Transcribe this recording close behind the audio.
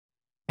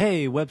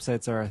Hey,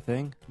 websites are a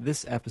thing.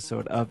 This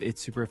episode of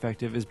It's Super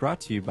Effective is brought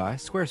to you by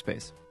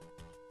Squarespace.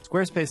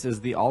 Squarespace is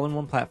the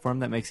all-in-one platform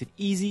that makes it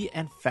easy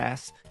and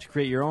fast to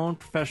create your own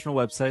professional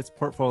websites,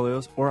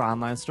 portfolios, or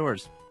online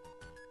stores.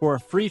 For a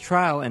free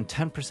trial and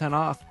 10%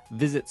 off,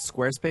 visit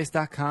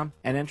squarespace.com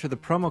and enter the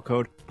promo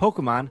code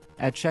Pokémon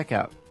at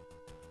checkout.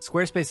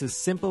 Squarespace is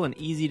simple and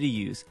easy to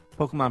use.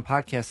 Pokémon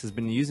Podcast has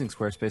been using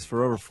Squarespace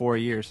for over 4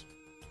 years.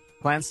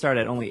 Plans start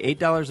at only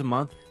 $8 a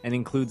month and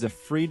includes a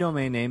free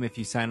domain name if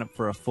you sign up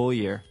for a full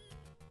year.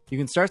 You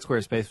can start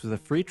Squarespace with a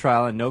free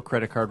trial and no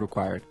credit card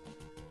required.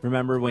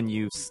 Remember, when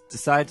you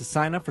decide to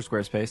sign up for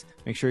Squarespace,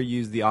 make sure you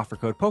use the offer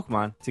code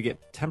Pokémon to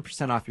get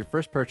 10% off your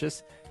first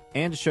purchase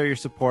and to show your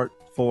support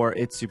for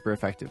It's Super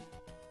Effective.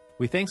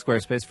 We thank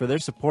Squarespace for their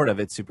support of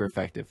It's Super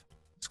Effective.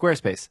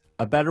 Squarespace,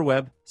 a better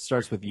web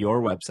starts with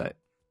your website.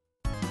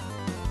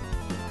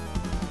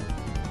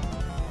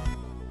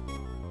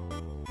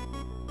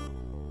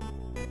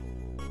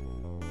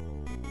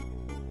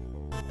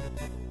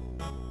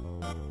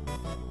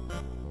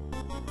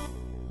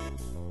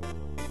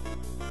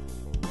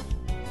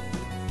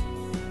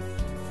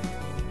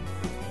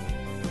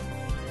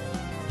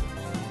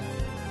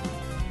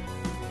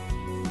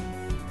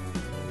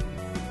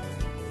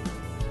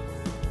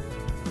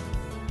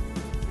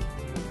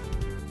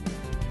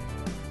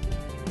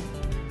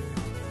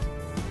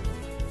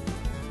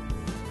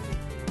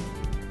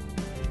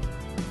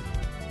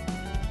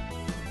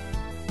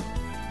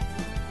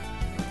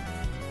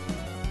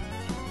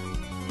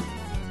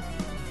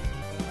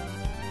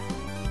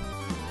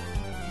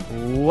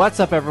 What's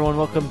up, everyone?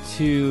 Welcome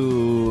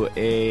to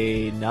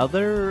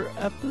another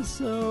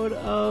episode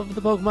of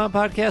the Pokemon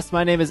Podcast.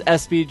 My name is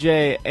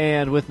SBJ,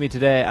 and with me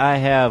today I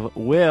have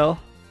Will.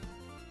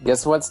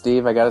 Guess what,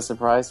 Steve? I got a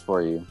surprise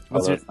for you.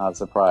 Although it's not a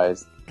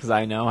surprise. Because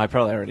I know. I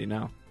probably already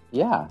know.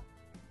 Yeah.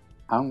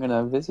 I'm going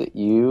to visit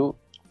you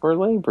for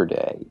Labor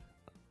Day.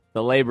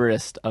 The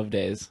laborist of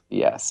days.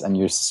 Yes, and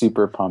you're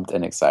super pumped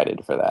and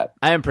excited for that.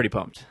 I am pretty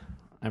pumped.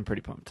 By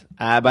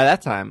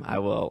that time, I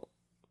will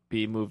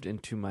be moved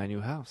into my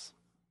new house.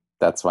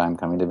 That's why I'm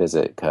coming to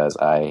visit, because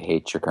I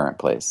hate your current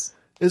place.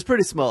 It's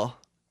pretty small.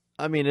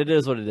 I mean, it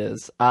is what it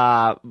is.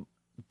 But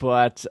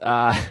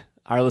our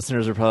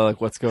listeners are probably like,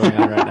 what's going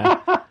on right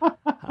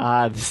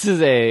now? This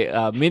is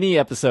a mini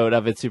episode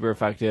of It's Super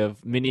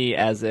Effective. Mini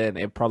as in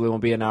it probably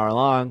won't be an hour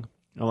long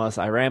unless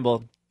I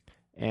ramble.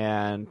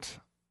 And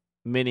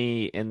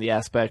mini in the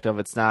aspect of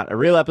it's not a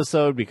real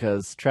episode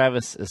because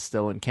Travis is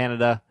still in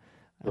Canada.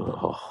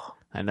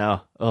 I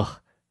know. Ugh.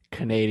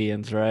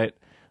 Canadians, right?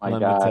 My Let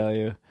God. me tell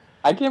you.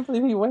 I can't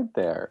believe he went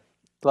there.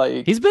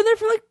 Like, he's been there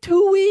for like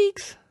 2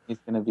 weeks. He's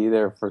going to be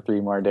there for 3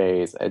 more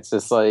days. It's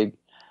just like,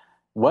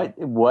 what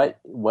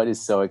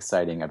is so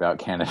exciting about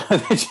Canada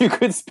that you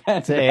could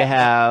spend? They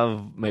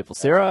have maple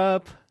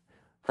syrup,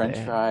 French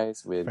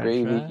fries with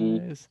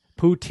gravy,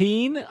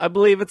 poutine, I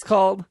believe it's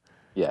called.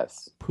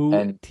 Yes,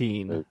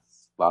 poutine.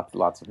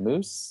 Lots of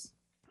moose.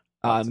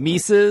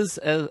 Mises,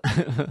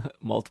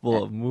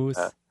 multiple of moose.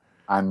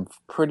 I'm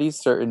pretty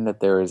certain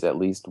that there is at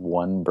least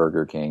one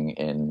Burger King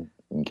in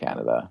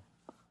Canada.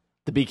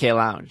 The BK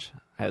Lounge,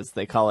 as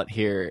they call it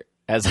here,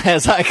 as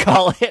I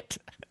call it,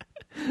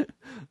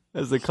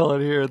 as they call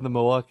it here in the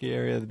Milwaukee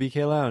area, the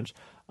BK Lounge.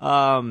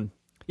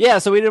 Yeah,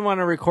 so we didn't want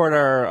to record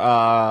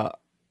our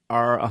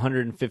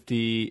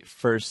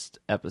 151st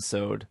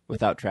episode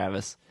without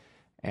Travis,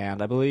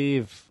 and I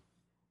believe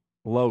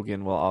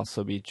Logan will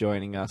also be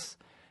joining us,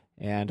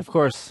 and of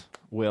course,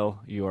 Will,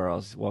 you are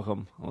always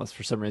welcome, unless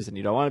for some reason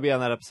you don't want to be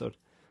on that episode.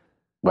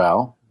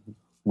 Well,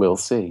 we'll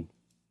see.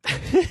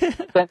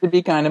 Tend to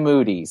be kind of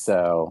moody,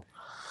 so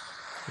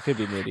it could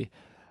be moody.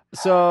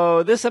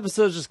 So this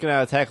episode is just going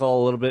to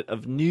tackle a little bit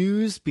of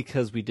news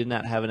because we did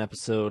not have an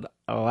episode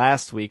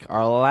last week.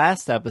 Our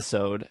last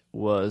episode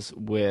was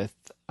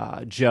with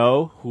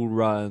Joe, who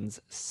runs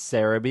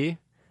Cerebi.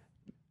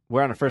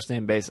 We're on a first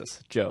name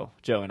basis, Joe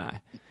and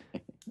I.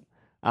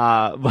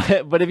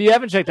 But if you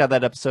haven't checked out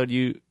that episode,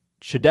 you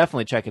should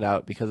definitely check it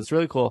out because it's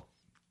really cool.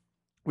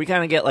 We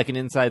kind of get like an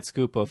inside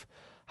scoop of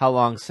how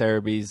long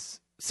Cerebi,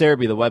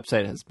 the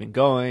website, has been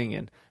going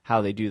and how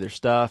they do their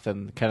stuff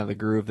and kind of the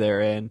groove they're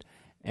in.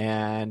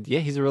 And yeah,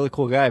 he's a really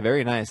cool guy.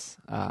 Very nice.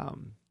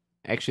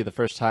 Actually, the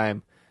first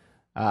time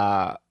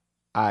I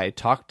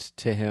talked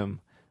to him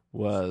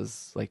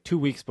was like 2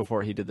 weeks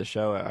before he did the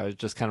show. I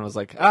just kind of was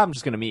like, I'm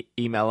just going to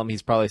email him.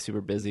 He's probably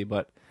super busy,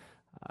 but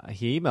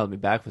he emailed me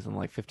back within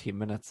like 15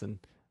 minutes and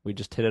we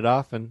just hit it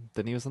off, and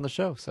then he was on the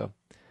show. So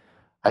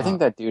I think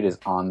that dude is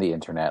on the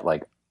internet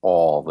like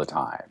all the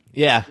time.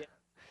 Yeah,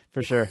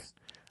 for sure.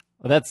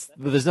 Well,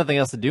 there's nothing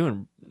else to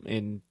do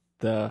in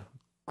the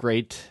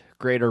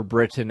Greater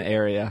Britain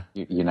area.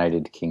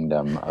 United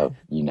Kingdom of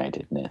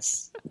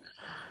Unitedness.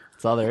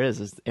 That's all there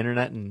is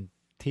internet and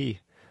tea.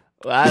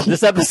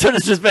 This episode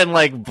has just been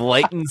like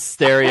blatant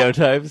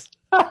stereotypes.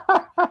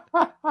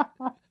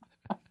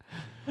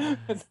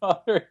 That's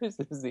all there is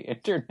the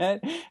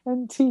internet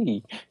and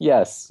tea.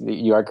 Yes,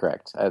 you are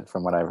correct,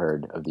 from what I've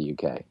heard of the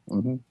UK.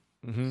 Mm-hmm.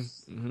 Mm-hmm,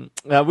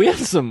 mm-hmm. We have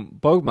some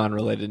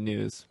Pokemon-related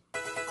news.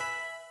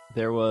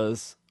 there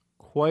was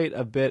quite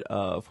a bit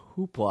of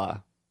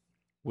hoopla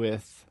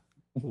with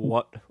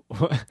what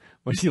are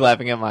you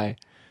laughing at my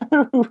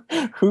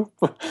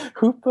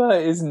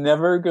Hoopa is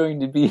never going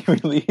to be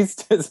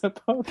released as a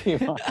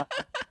Pokemon.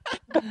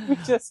 It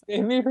just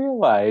made me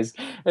realize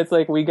it's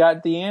like we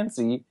got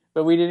Deancey,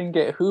 but we didn't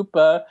get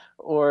Hoopa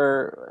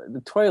or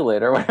the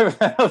toilet or whatever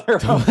that other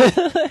one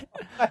was.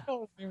 I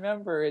don't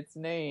remember its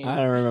name. I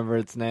don't remember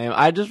its name.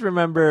 I just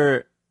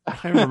remember I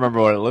don't remember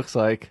what it looks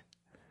like.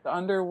 The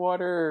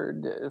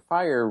underwater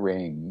fire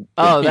ring.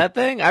 Oh, that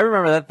thing? I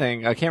remember that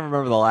thing. I can't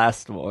remember the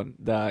last one.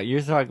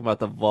 You're talking about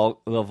the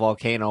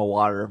volcano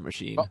water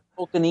machine.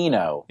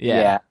 Volcanino.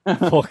 Yeah.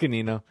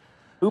 Volcanino.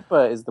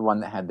 Hoopa is the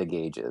one that had the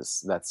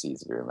gauges. That's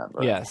easy to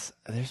remember. Yes.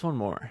 There's one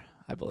more,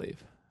 I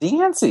believe.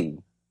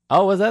 Deancey.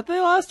 Oh, was that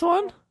the last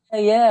one?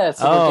 Yeah.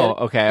 So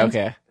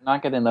okay.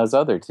 Not getting those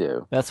other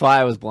two. That's why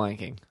I was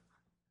blanking.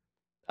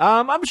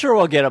 I'm sure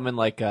we'll get them in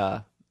like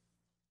 2-3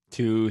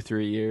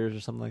 years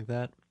or something like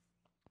that.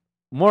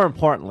 More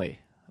importantly,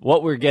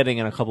 what we're getting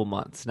in a couple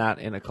months, not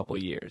in a couple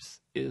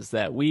years, is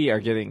that we are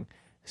getting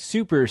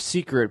super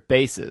secret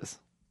bases.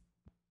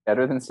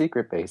 Better than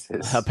secret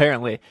bases.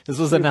 Apparently. This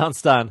was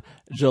announced on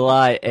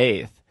July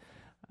 8th.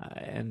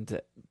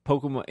 And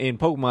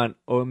Pokemon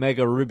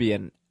Omega Ruby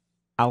and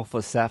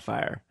Alpha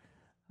Sapphire,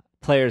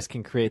 players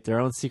can create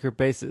their own secret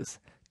bases.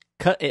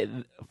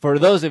 For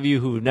those of you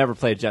who've never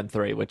played Gen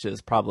 3, which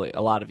is probably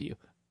a lot of you,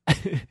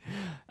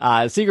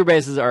 secret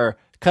bases are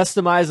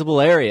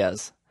customizable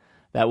areas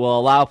that will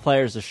allow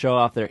players to show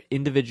off their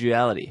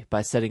individuality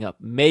by setting up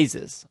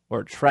mazes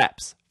or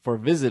traps for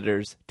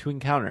visitors to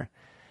encounter.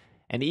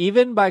 And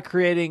even by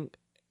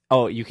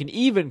you can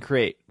even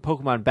create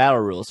Pokemon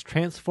battle rules,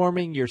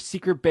 transforming your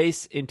secret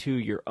base into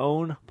your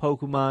own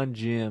Pokemon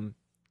gym.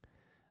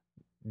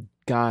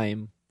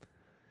 Game.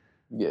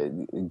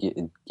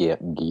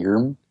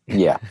 Gearm?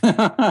 Yeah.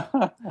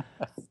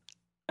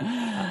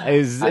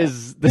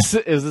 Is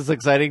this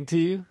exciting to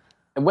you?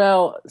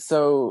 Well,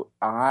 so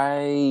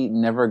I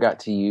never got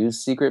to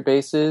use secret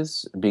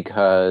bases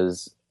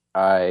because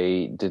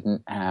I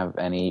didn't have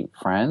any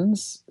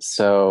friends.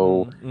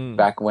 So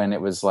back when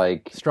it was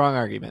like strong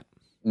argument.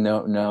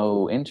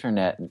 No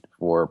internet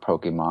for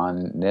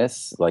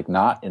Pokemon-ness, like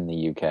not in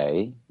the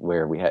UK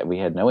where we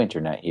had no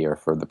internet here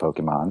for the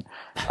Pokemon.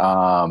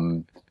 I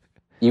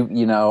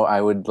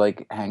would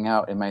like hang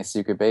out in my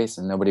secret base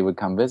and nobody would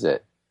come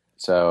visit.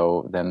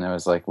 So then I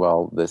was like,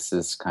 well, this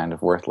is kind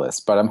of worthless.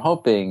 But I'm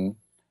hoping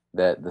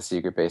that the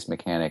secret base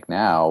mechanic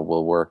now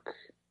will work.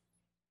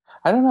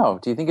 I don't know.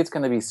 Do you think it's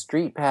going to be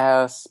Street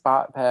Pass,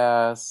 Spot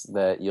Pass,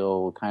 that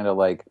you'll kind of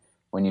like,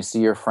 when you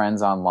see your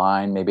friends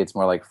online, maybe it's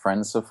more like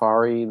Friend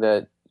Safari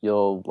that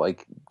you'll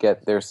like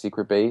get their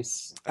secret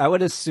base? I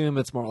would assume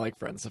it's more like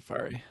Friend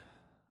Safari.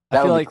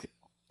 I feel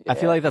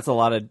like that's a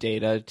lot of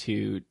data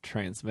to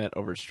transmit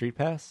over Street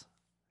Pass.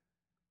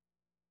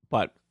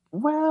 But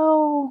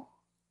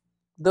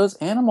those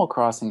Animal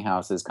Crossing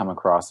houses come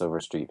across over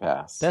Street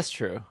Pass. That's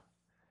true.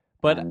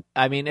 But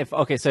I mean, if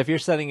you're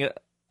setting it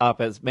up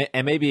as,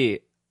 and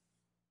maybe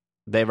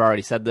they've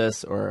already said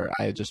this, or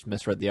I just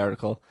misread the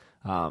article.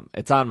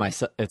 It's on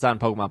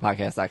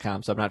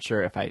PokemonPodcast.com, so I'm not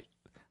sure if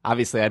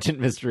obviously I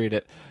didn't misread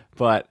it,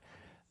 but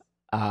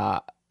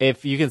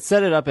if you can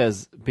set it up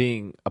as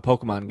being a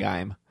Pokemon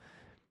game,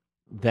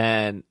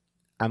 then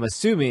I'm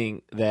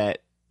assuming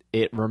that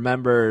it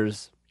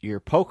remembers your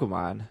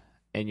Pokemon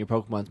and your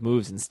Pokemon's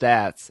moves and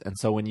stats, and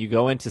so when you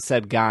go into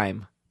said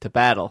game to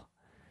battle,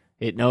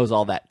 it knows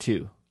all that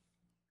too.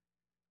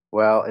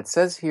 Well, it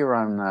says here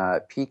on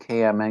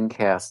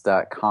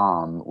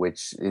pkmncast.com,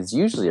 which is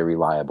usually a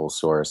reliable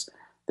source,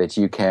 that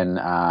you can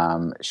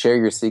share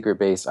your secret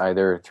base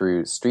either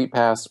through Street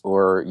Pass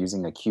or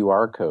using a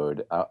QR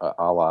code,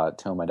 a la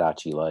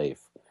Tomodachi Life.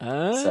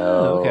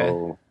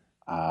 Okay.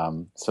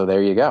 So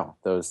there you go.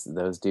 Those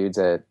dudes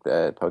at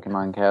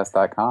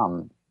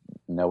PokemonCast.com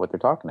know what they're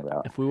talking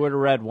about. If we would have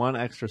read one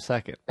extra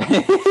sentence.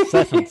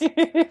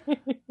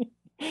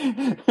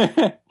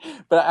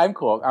 But I'm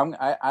cool. I'm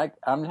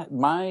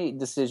my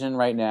decision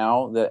right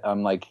now that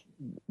I'm like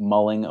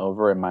mulling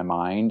over in my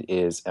mind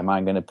is, am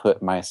I going to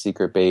put my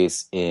secret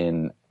base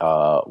in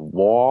a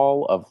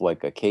wall of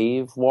like a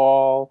cave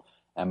wall?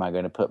 Am I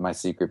going to put my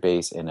secret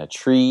base in a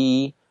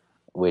tree,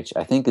 which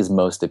I think is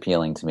most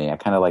appealing to me? I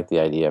kind of like the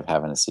idea of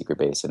having a secret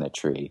base in a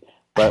tree.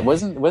 But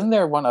wasn't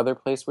there one other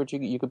place where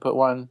you could put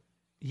one?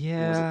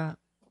 Yeah,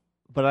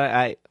 but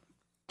I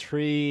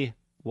tree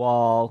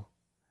wall.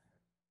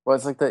 Well,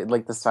 it's like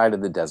the side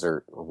of the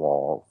desert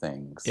wall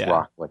things,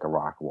 yeah. like a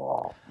rock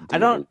wall. I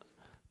don't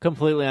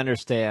completely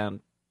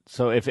understand.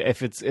 So if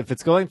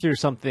it's going through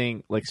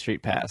something like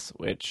Street Pass,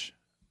 which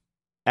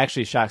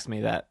actually shocks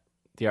me that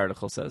the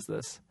article says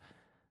this.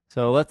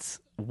 So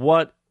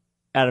what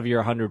out of your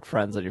 100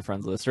 friends on your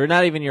friends list, or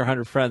not even your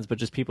 100 friends, but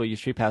just people you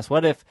Street Pass,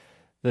 what if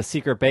the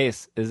secret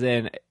base is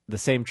in the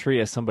same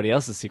tree as somebody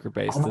else's secret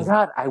base? Oh my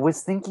God, I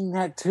was thinking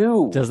that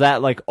too. Does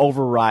that like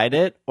override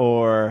it,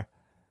 or?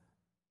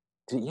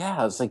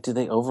 Yeah, it's like, do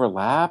they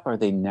overlap? Are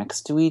they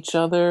next to each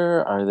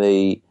other? Are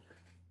they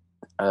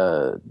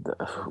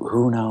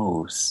Who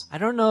knows? I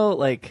don't know,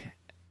 like,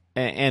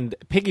 and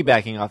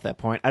piggybacking off that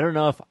point, I don't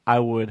know if I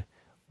would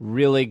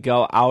really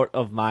go out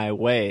of my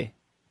way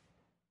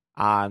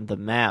on the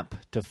map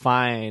to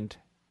find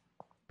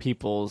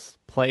people's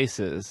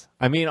places.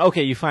 I mean,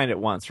 okay, you find it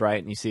once,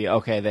 right? And you see,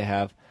 okay, they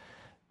have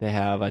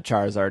a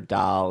Charizard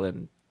doll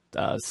and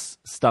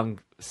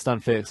Stunfisk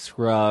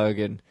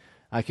Scrug, and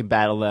I can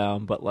battle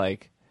them. But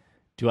like,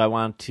 do I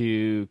want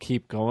to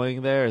keep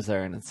going there? Is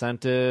there an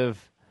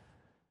incentive?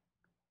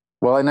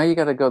 Well, I know you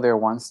got to go there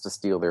once to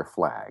steal their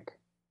flag.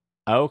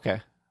 Oh,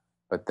 okay.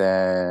 But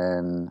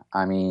then,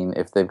 I mean,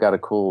 if they've got a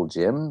cool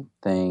gym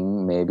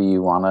thing, maybe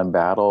you want to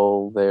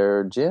battle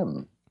their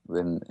gym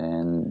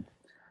and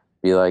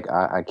be like,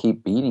 I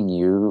keep beating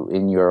you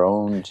in your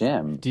own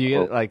gym. Do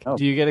you get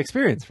do you get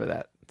experience for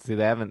that? See,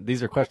 they haven't.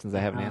 These are questions I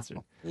haven't answered.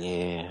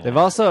 Yeah. They've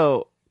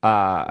also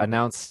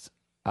announced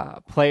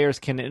players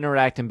can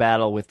interact in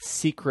battle with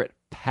secret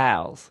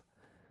pals.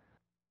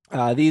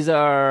 These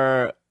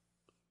are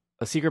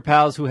secret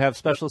pals who have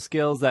special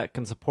skills that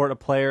can support a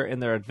player in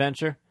their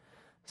adventure,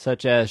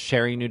 such as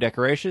sharing new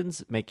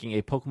decorations, making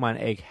a Pokemon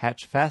egg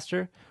hatch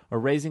faster, or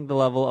raising the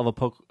level of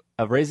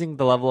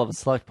a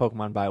select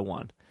Pokemon by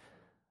one.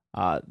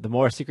 The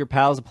more secret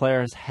pals a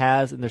player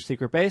has in their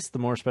secret base, the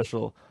more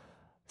special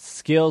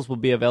skills will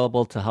be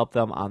available to help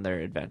them on their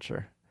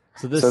adventure.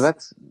 So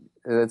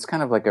that's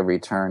kind of like a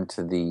return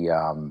to the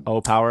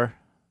O power.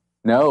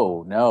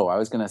 No, I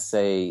was gonna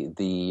say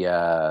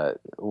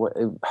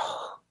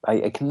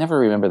I can never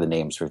remember the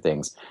names for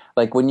things.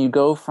 Like when you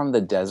go from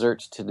the desert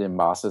to the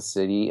Mombasa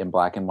City in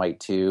Black and White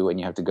 2, and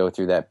you have to go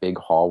through that big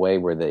hallway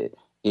where the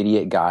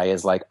idiot guy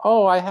is like,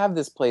 "Oh, I have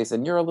this place,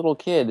 and you're a little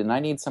kid, and I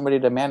need somebody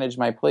to manage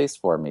my place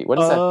for me." What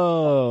is that?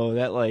 Oh,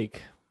 that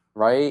like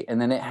right? And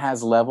then it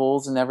has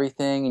levels and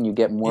everything, and you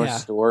get more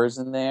stores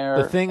in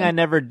there. The thing I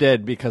never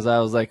did because I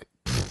was like,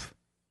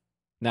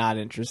 not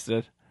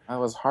interested. It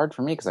was hard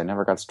for me because I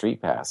never got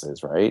street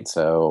passes, right?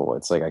 So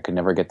it's like I could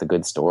never get the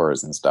good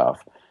stores and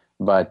stuff.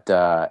 But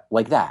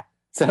like that.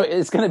 So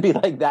it's going to be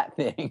like that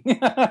thing.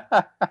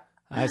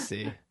 I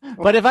see.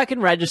 But if I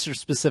can register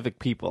specific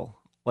people,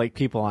 like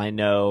people I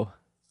know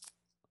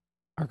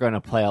are going to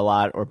play a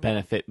lot or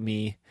benefit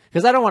me,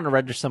 because I don't want to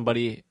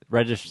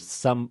register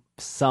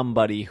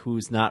somebody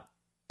who's not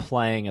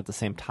playing at the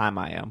same time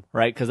I am,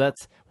 right? Because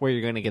that's where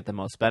you're going to get the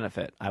most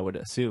benefit, I would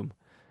assume.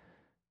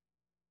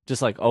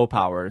 Just like O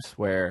powers,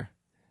 where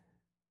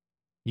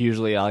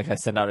usually like I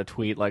send out a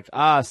tweet like,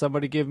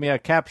 somebody give me a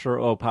capture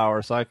O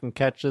power so I can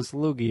catch this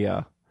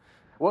Lugia.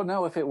 Well,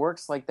 no, if it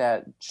works like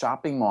that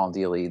shopping mall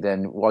dealie,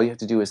 then all you have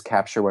to do is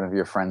capture one of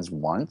your friends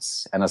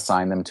once and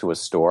assign them to a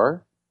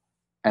store.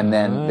 And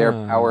then their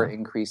power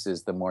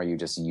increases the more you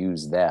just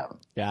use them.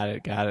 Got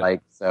it.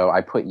 Like, so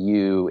I put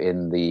you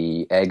in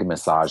the egg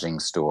massaging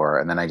store,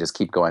 and then I just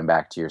keep going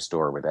back to your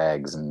store with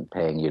eggs and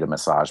paying you to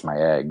massage my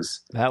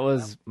eggs. That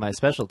was my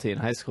specialty in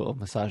high school,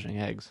 massaging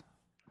eggs.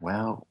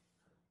 Well,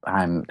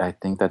 I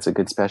think that's a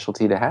good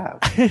specialty to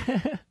have.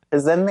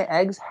 Because then the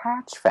eggs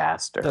hatch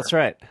faster. That's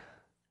right.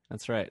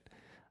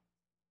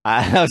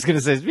 I was going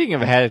to say, speaking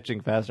of hatching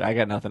faster, I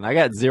got nothing. I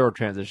got zero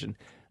transition.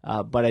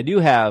 But I do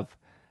have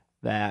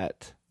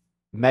that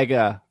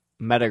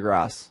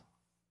Metagross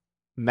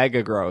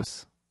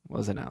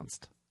was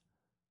announced,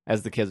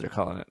 as the kids are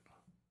calling it.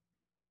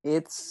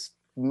 Its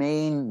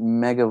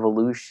main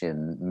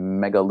Megalution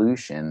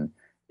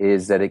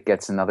is that it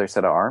gets another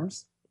set of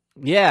arms?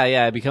 Yeah,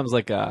 it becomes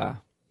like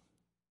a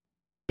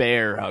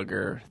bear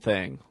hugger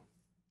thing.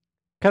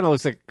 Kind of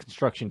looks like a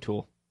construction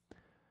tool.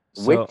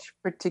 Which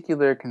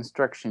particular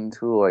construction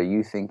tool are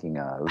you thinking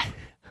of?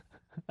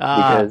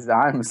 Because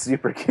I'm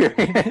super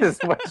curious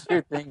what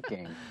you're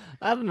thinking.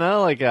 I don't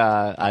know, like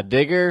a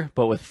digger,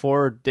 but with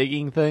 4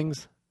 digging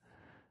things.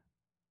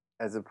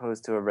 As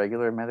opposed to a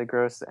regular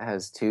Metagross that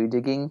has 2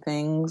 digging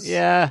things?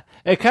 Yeah,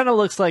 it kind of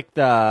looks like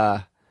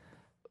the...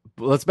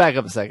 Let's back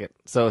up a second.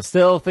 So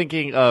still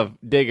thinking of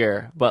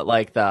digger, but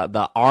like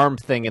the arm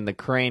thing in the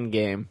crane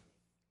game.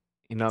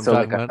 You know what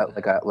I'm talking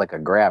about? Like a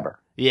grabber.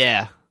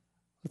 Yeah.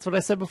 That's what I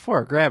said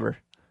before, grabber.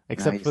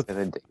 Except with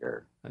a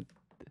digger.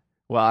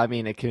 Well, I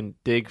mean, it can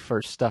dig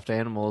for stuffed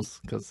animals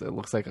because it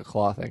looks like a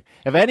claw thing.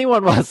 If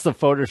anyone wants to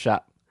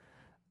Photoshop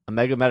a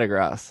Mega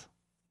Metagross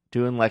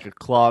doing like a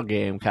claw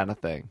game kind of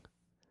thing,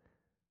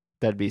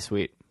 that'd be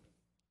sweet.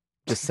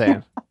 Just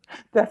saying.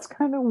 That's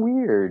kind of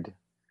weird.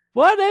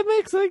 What? That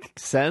makes like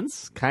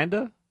sense, kind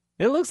of.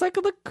 It looks like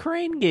the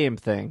crane game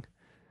thing.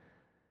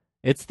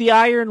 It's the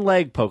Iron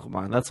Leg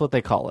Pokemon. That's what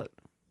they call it.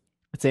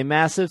 It's a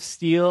massive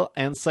steel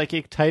and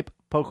psychic type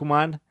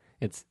Pokemon.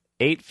 It's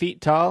 8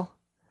 feet tall.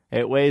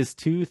 It weighs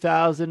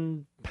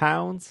 2,000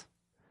 pounds.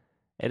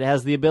 It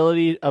has the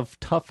ability of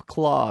Tough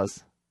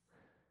Claws,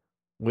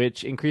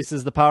 which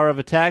increases the power of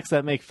attacks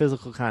that make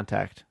physical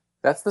contact.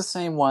 That's the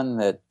same one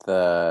that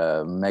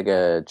the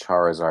Mega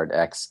Charizard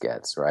X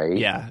gets, right?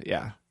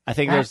 Yeah. I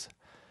think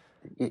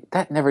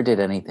that never did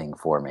anything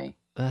for me.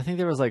 I think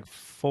there was like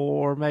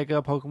 4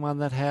 Mega Pokemon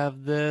that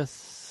have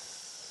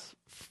this.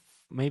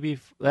 maybe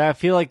I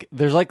feel like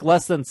there's like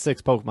less than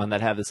 6 Pokemon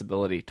that have this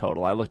ability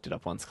total. I looked it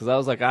up once because I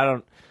was like, I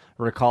don't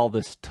recall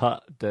this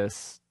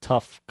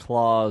tough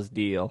claws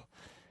deal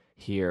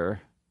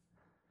here.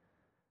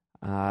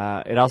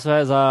 It also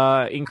has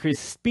a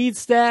increased speed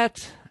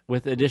stat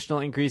with additional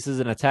increases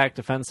in attack,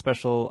 defense,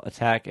 special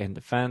attack, and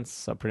defense.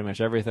 So pretty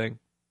much everything.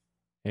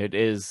 It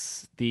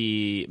is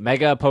the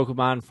Mega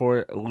Pokemon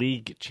for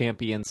League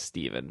Champion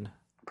Steven.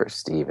 For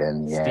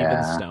Steven, yeah.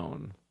 Steven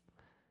Stone.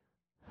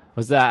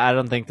 Was that? I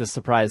don't think this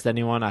surprised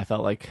anyone. I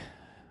felt like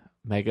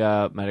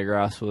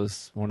Metagross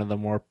was one of the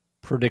more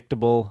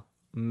predictable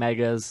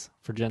Megas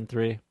for Gen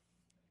 3.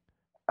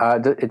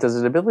 It does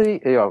an ability.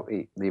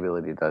 The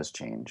ability does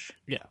change.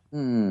 Yeah.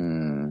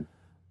 Hmm.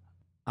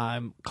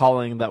 I'm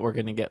calling that we're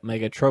going to get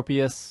Mega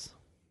Tropius,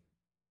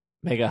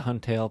 Mega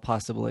Huntail,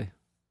 possibly.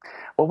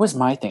 What was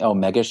my thing? Oh,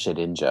 Mega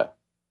Shedinja.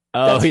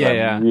 Oh, That's what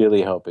yeah. I'm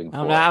really hoping for.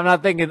 I'm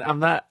not thinking. I'm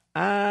not.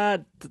 I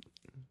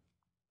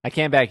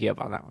can't back you up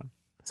on that one.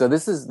 So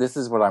this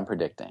is what I'm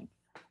predicting.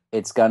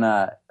 It's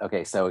gonna.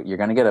 Okay, so you're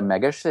gonna get a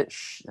Mega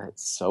It's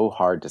so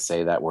hard to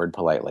say that word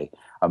politely.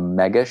 A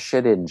Mega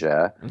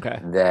Shedinja. Okay.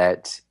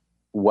 That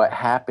what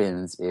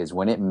happens is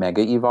when it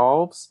Mega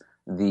evolves,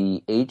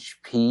 the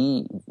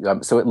HP.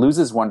 So it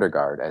loses Wonder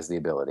Guard as the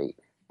ability.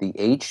 The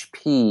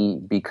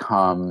HP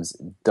becomes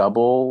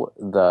double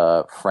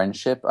the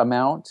friendship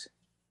amount.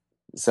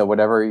 So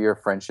whatever your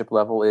friendship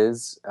level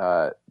is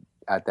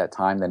at that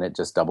time, then it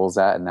just doubles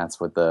that, and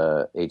that's what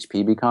the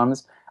HP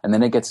becomes. And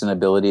then it gets an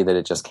ability that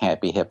it just can't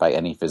be hit by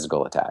any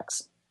physical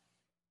attacks.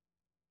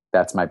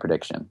 That's my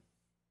prediction.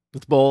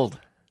 It's bold.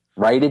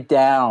 Write it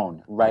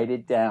down.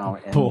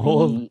 And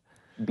bold.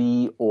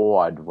 Be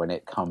awed when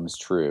it comes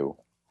true.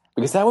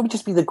 Because that would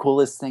just be the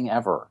coolest thing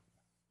ever.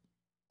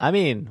 I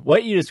mean,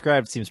 what you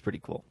described seems pretty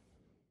cool.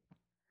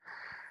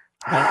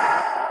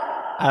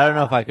 I don't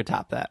know if I could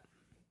top that.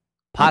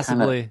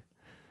 Possibly.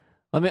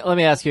 Let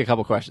me ask you a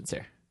couple questions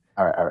here.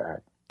 All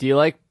right. Do you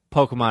like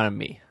Pokemon and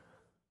Me?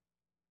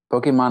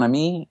 Pokemon and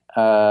Me?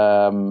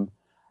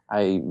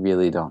 I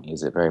really don't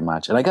use it very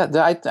much. And I got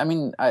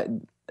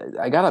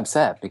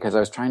upset because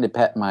I was trying to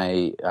pet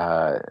my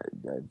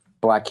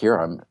Black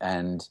Huron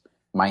and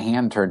my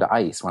hand turned to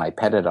ice when I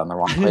pet it on the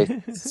wrong place.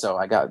 So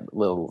I got a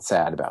little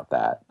sad about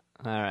that.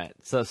 All right.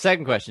 So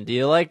second question, do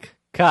you like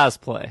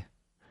cosplay?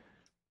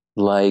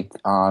 Like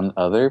on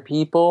other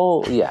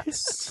people?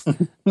 Yes.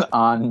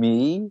 On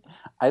me?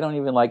 I don't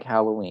even like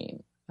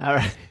Halloween. All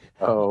right.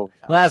 Oh.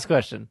 Last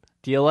question.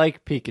 Do you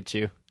like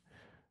Pikachu?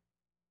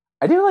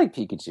 I do like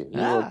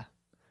Pikachu.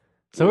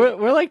 So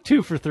we're like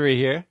 2 for 3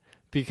 here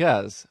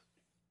because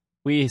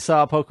we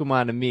saw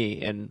Pokemon and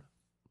Me and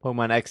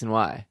Pokemon X and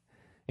Y.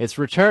 It's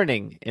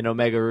returning in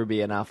Omega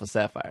Ruby and Alpha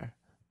Sapphire,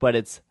 but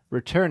it's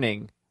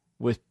returning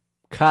with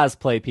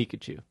cosplay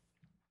Pikachu.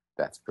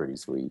 That's pretty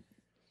sweet.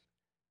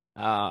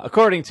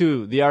 According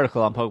to the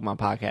article on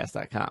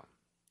PokemonPodcast.com,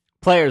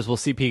 players will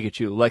see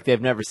Pikachu like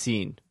they've never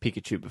seen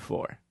Pikachu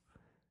before.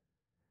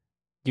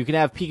 You can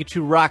have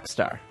Pikachu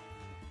Rockstar,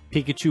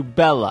 Pikachu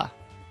Bella,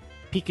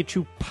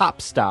 Pikachu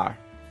Popstar,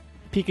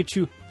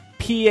 Pikachu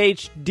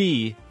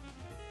PhD,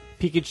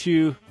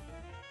 Pikachu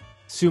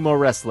Sumo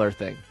Wrestler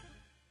thing.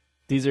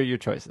 These are your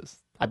choices.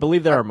 I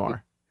believe there are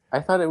more. I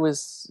thought it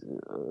was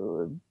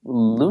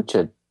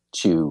Lucha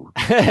Chew.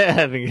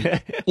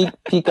 Pika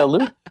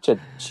Lucha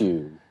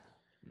Chew.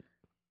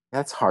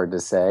 That's hard to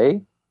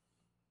say.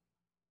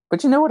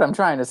 But you know what I'm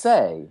trying to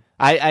say.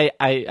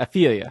 I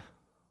feel you.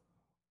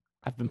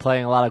 I've been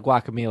playing a lot of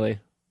Guacamelee.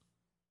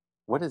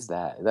 What is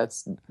that?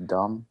 That's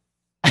dumb.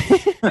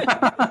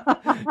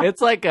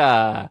 It's like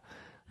I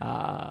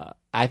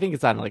think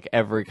it's on like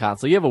every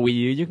console. You have a Wii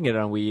U, you can get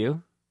it on Wii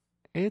U.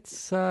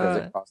 It's Does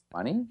it cost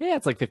money? Yeah,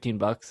 it's like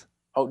 $15.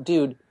 Oh,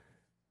 dude,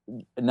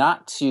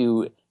 not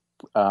to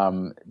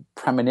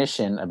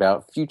premonition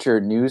about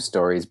future news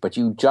stories, but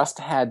you just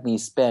had me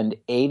spend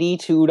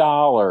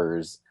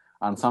 $82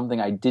 on something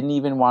I didn't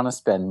even want to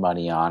spend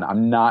money on.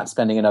 I'm not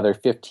spending another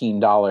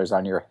 $15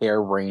 on your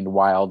harebrained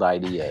wild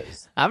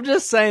ideas. I'm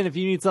just saying, if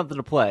you need something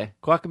to play,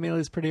 Guacamelee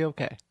is pretty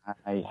okay.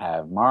 I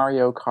have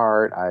Mario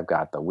Kart. I've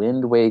got the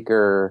Wind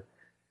Waker.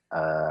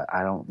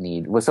 I don't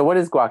need... So what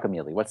is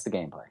Guacamelee? What's the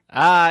gameplay?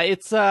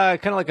 It's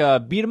kind of like a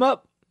beat 'em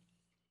up.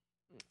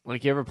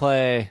 Like you ever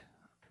play...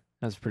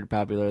 That's pretty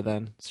popular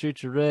then.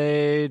 Streets of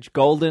Rage,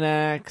 Golden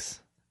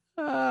Axe.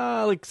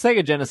 Like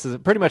Sega Genesis.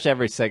 Pretty much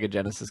every Sega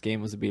Genesis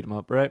game was a beat 'em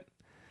up, right?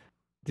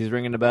 These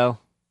ringing a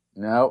bell?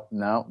 No.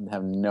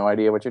 Have no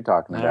idea what you're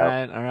talking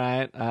about. All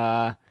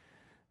right.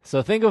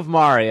 So think of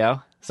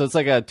Mario. So it's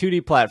like a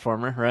 2D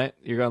platformer, right?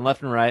 You're going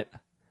left and right,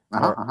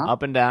 or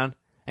up and down,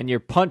 and you're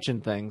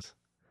punching things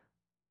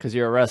because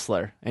you're a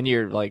wrestler. And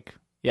you're like,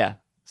 yeah.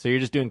 So you're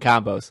just doing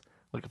combos.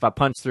 Like if I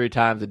punch 3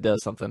 times, it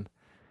does something.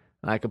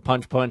 And I can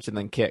punch, and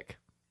then kick.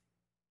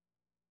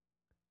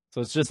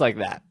 So it's just like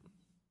that.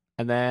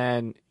 And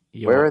then...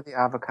 Where are the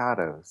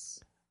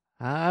avocados?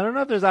 I don't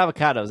know if there's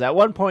avocados. At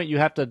one point, you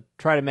have to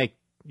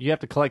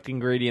collect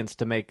ingredients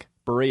to make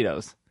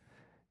burritos.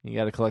 You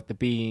got to collect the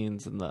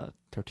beans and the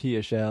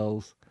tortilla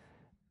shells.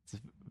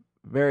 It's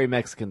Very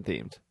Mexican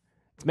themed.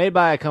 It's made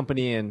by a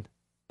company in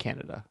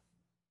Canada.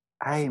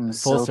 I am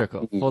Full so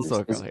circle. confused. Full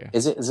circle here.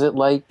 Is it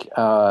like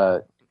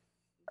Burger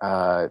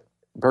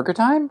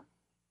Time?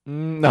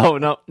 No,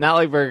 not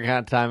like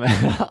Burger Time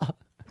at all.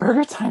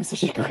 Burger Time's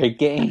such a great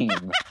game.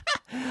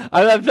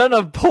 I've done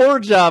a poor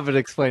job at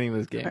explaining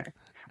this game.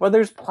 Well,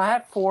 there's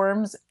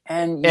platforms,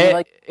 and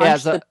you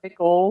punch the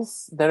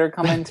pickles that are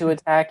coming to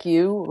attack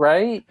you,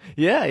 right?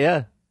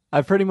 Yeah.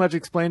 I pretty much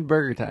explained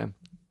Burger Time.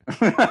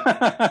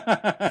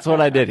 That's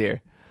what I did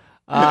here.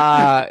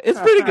 It's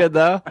pretty good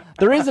though.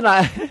 The reason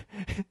it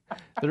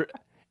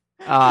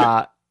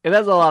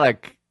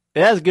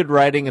has good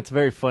writing. It's a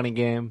very funny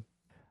game.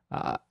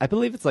 I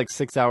believe it's like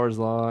 6 hours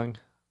long.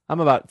 I'm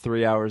about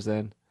 3 hours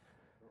in.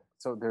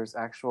 So there's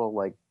actual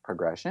like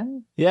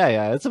progression?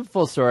 Yeah. It's a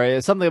full story.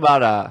 It's something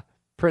about a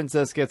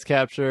princess gets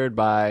captured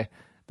by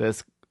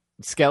this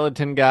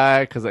skeleton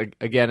guy because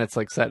again, it's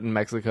like set in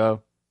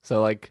Mexico.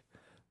 So like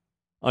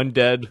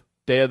undead,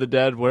 Day of the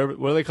Dead, what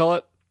do they call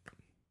it?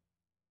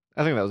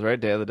 I think that was right,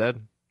 Day of the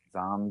Dead.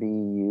 Zombie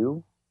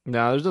you?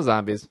 No, there's no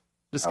zombies,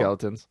 just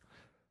skeletons.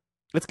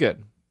 It's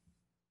good.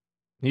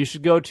 You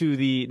should go to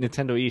the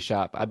Nintendo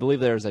eShop. I believe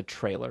there's a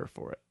trailer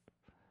for it.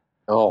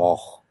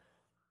 Oh.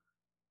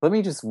 Let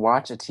me just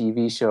watch a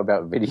TV show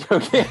about video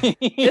games.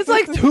 It's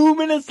like 2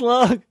 minutes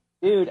long.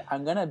 Dude,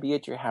 I'm going to be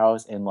at your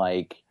house in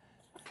like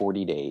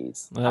 40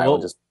 days. I will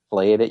just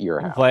play it at your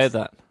house. Play it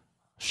then.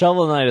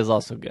 Shovel Knight is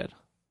also good.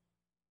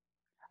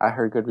 I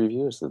heard good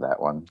reviews of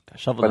that one.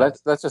 Shovel Knight.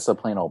 That's just a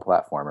plain old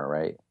platformer,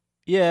 right?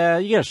 Yeah,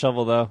 you get a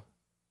shovel though.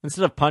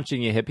 Instead of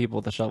punching, you hit people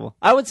with a shovel.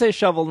 I would say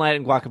Shovel Knight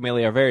and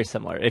Guacamelee are very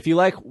similar. If you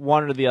like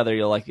one or the other,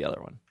 you'll like the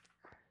other one.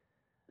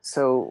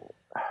 So,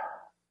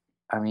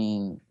 I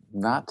mean,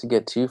 not to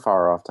get too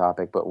far off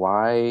topic, but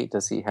why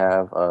does he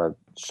have a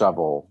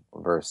shovel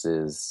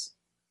versus,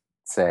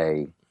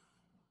 say,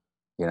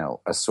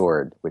 a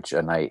sword, which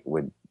a knight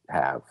would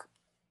have?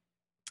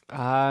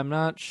 I'm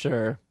not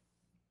sure.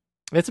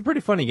 It's a pretty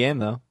funny game,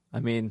 though.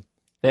 I mean,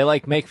 they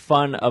make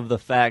fun of the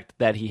fact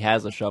that he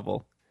has a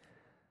shovel.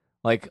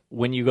 Like,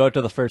 when you go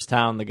to the first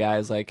town, the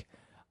guy's like,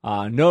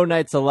 no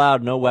knights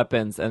allowed, no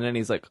weapons. And then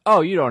he's like,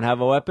 oh, you don't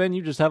have a weapon,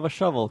 you just have a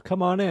shovel.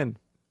 Come on in.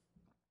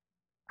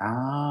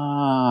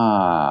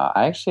 Ah,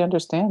 I actually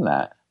understand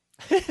that.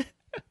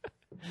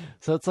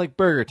 So it's like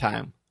Burger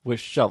Time with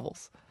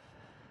shovels.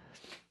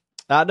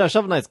 No,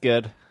 Shovel Knight's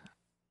good.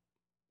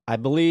 I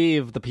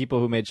believe the people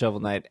who made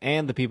Shovel Knight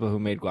and the people who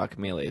made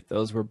Guacamelee,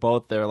 those were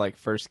both their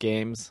first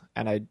games,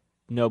 and I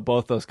know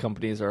both those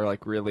companies are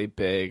really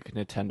big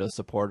Nintendo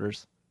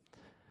supporters.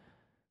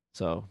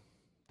 So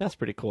that's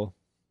pretty cool.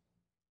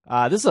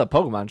 This is a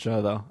Pokemon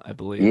show, though, I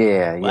believe.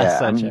 Yeah.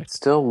 I'm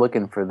still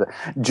looking for the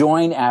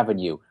Join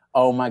Avenue.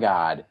 Oh my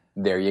God!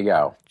 There you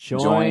go.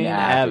 Join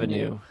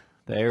Avenue.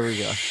 There we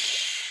go.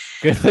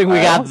 Good thing we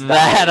got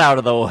that out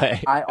of the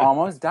way. I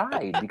almost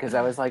died because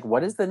I was like,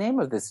 what is the name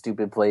of this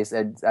stupid place?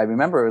 And I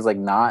remember it was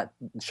not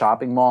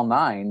Shopping Mall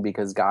 9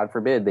 because God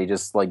forbid they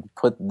just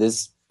put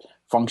this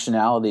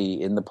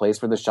functionality in the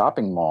place where the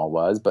shopping mall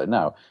was. But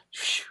no,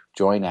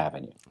 Join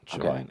Avenue.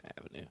 Join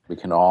Avenue. We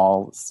can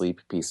all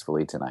sleep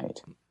peacefully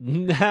tonight.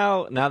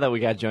 Now that we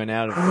got Join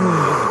Avenue,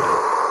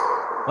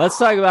 let's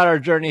talk about our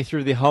journey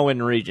through the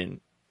Hoenn region.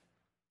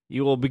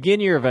 You will begin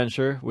your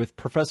adventure with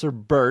Professor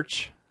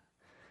Birch,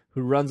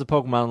 who runs a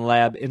Pokemon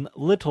lab in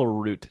Little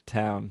Root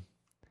Town.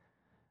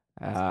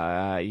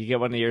 You get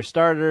one of your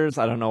starters.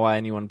 I don't know why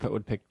anyone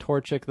would pick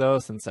Torchic, though,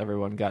 since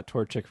everyone got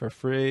Torchic for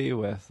free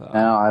with...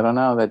 No, I don't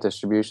know. That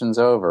distribution's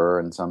over,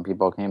 and some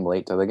people came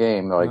late to the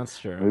game. They're like, that's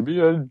true. Maybe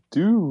I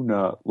do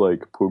not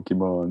like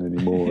Pokemon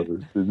anymore.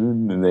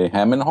 And they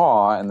hem and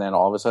haw, and then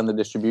all of a sudden the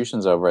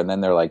distribution's over, and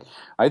then they're like,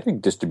 I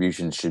think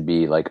distribution should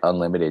be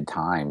unlimited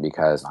time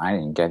because I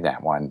didn't get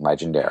that one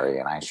legendary,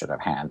 and I should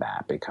have had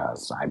that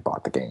because I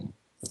bought the game.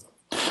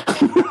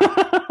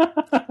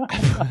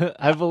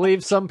 I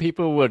believe some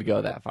people would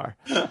go that far.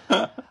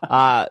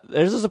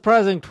 There's a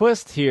surprising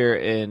twist here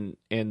in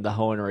the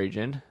Hoenn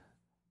region.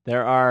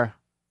 There are,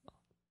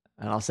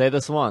 and I'll say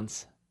this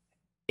once,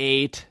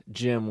 8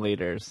 gym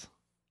leaders.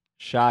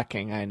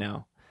 Shocking, I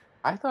know.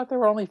 I thought there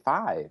were only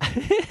 5.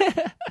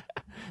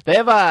 They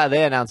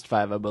announced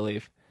 5, I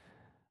believe.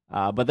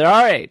 But there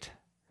are 8.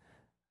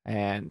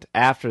 And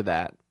after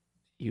that,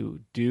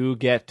 you do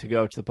get to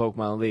go to the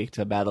Pokemon League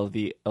to battle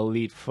the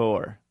Elite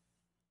Four.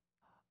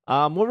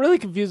 What really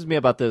confuses me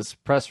about this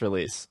press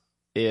release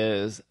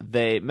is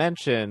they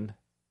mention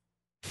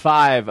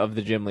 5 of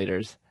the gym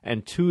leaders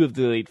and 2 of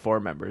the Elite Four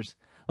members.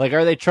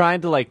 Are they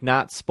trying to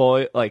not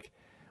spoil?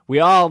 We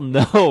all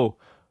know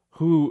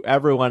who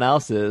everyone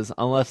else is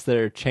unless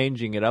they're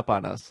changing it up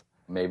on us.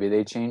 Maybe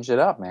they changed it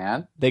up,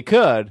 man. They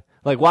could.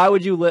 Why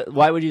would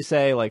you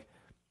say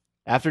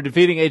after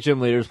defeating 8 gym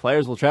leaders,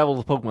 players will travel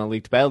to the Pokemon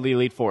League to battle the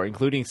Elite Four,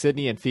 including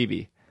Sydney and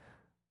Phoebe.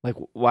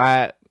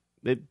 Why?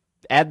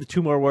 Add the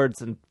 2 more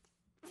words and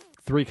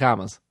 3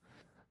 commas.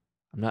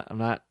 I'm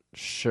not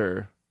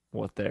sure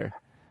what they're...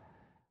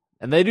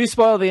 And they do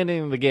spoil the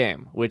ending of the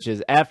game, which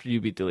is after you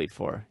beat the Elite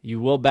Four. You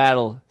will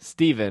battle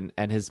Steven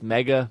and his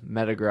Mega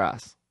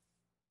Metagross.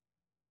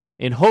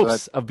 in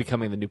hopes of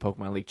becoming the new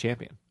Pokemon League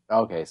champion.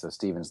 Okay, so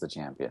Steven's the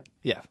champion.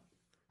 Yeah.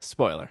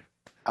 Spoiler.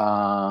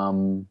 Yeah,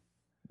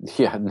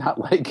 not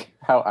like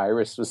how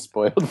Iris was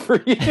spoiled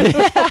for you.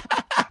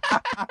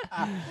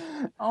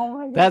 Oh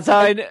my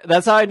god.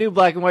 That's how I knew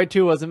Black and White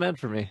 2 wasn't meant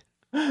for me.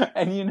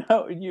 And you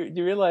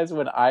realize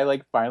when I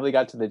like finally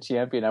got to the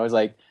champion, I was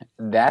like,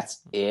 that's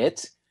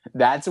it?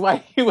 That's why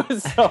he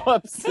was so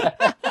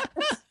upset.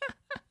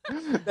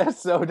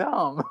 That's so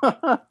dumb.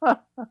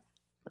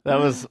 That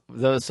was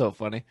so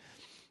funny.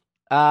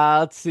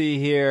 Let's see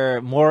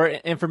here. More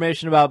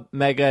information about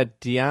Mega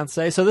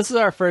Diancie. So this is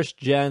our first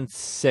Gen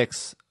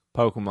 6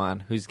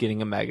 Pokemon who's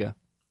getting a Mega.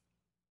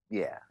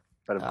 Yeah,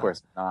 but of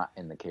course not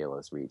in the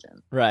Kalos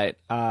region. Right.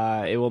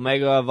 It will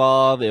Mega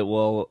Evolve. It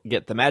will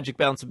get the Magic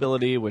Bounce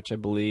ability, which I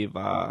believe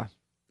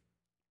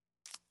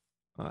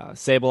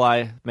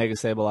Sableye, Mega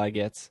Sableye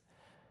gets.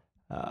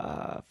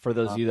 For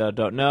those of you that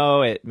don't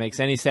know, it makes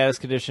any status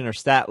condition or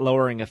stat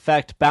lowering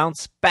effect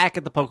bounce back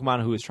at the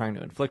Pokemon who is trying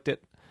to inflict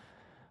it.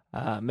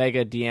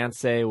 Mega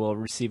Diancie will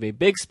receive a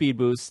big speed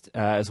boost,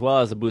 as well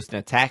as a boost in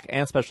attack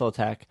and special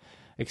attack.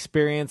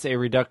 Experience a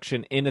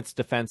reduction in its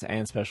defense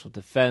and special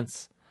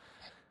defense.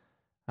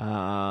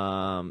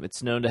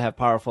 It's known to have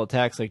powerful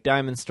attacks like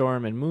Diamond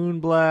Storm and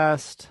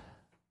Moonblast.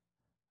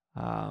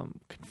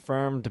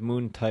 Confirmed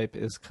Moon type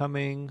is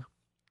coming.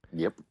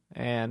 Yep.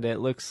 And it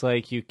looks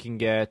like you can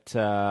get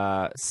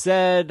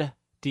said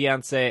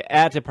Diancie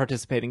at a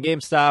participating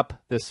GameStop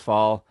this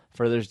fall.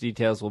 Further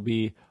details will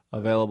be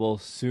available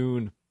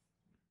soon.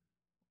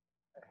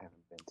 I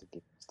haven't been to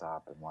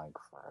GameStop in like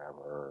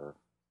forever.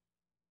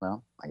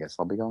 Well, I guess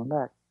I'll be going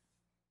back.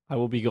 I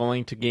will be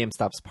going to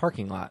GameStop's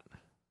parking lot.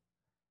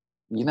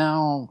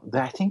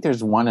 I think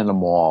there's one in a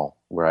mall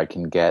where I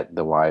can get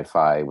the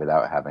Wi-Fi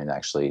without having to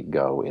actually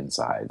go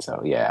inside.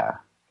 So, yeah.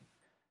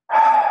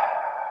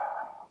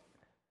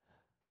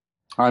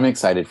 I'm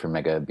excited for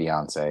Mega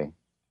Beyonce.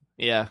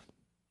 Yeah.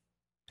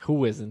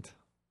 Who isn't?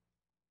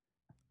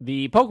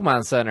 The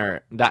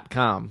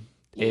PokemonCenter.com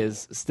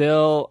is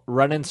still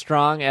running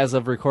strong as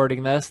of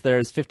recording this.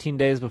 There's 15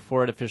 days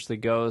before it officially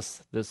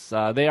goes.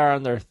 They are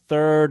on their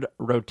third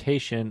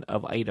rotation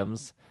of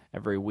items.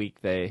 Every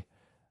week they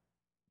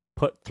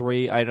put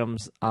 3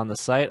 items on the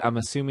site. I'm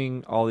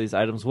assuming all these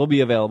items will be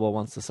available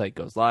once the site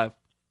goes live.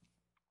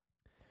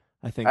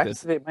 I think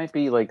it might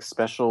be like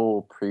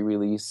special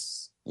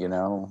pre-release,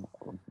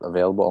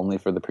 available only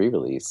for the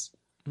pre-release.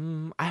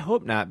 I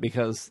hope not,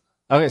 because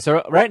okay,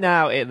 so right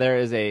now there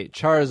is a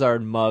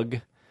Charizard mug.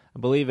 I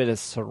believe it is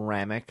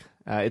ceramic.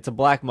 It's a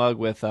black mug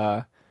with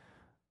a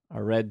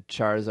red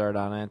Charizard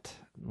on it.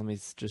 Let me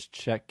just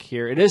check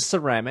here. It is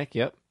ceramic.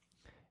 Yep,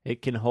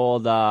 it can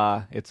hold.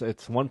 It's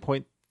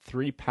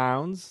 1.3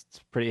 pounds. It's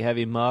a pretty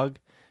heavy mug.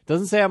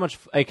 Doesn't say how much.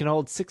 It can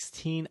hold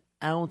 16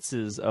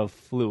 ounces of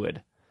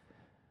fluid.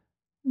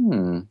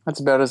 That's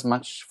about as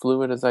much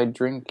fluid as I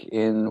drink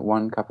in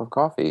 1 cup of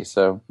coffee.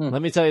 So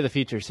let me tell you the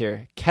features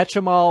here. Catch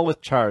 'em all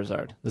with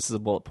Charizard. This is a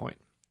bullet point.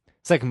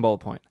 Second bullet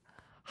point.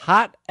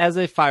 Hot as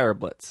a fire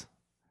blitz.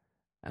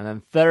 And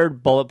then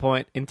third bullet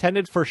point.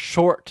 Intended for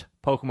short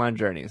Pokemon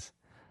journeys.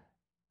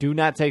 Do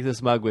not take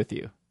this mug with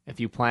you if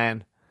you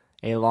plan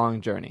a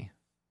long journey.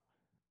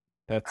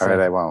 That's all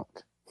right. I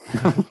won't.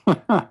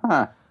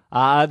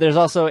 There's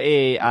also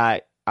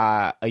a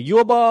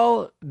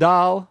Yule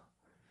doll.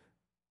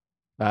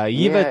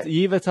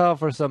 Yveltal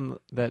for some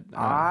that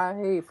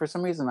for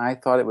some reason I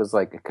thought it was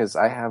like, because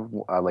I have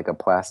like a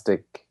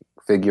plastic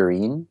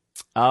figurine.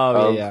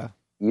 Oh yeah,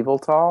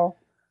 Yveltal.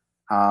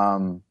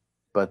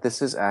 But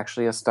this is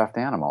actually a stuffed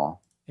animal.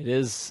 It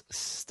is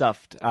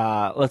stuffed.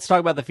 Let's talk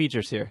about the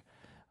features here.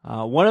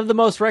 One of the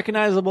most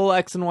recognizable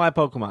X and Y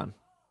Pokemon.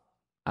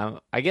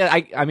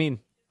 I mean,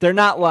 they're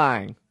not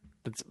lying.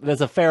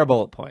 That's a fair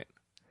bullet point.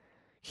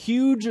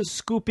 Huge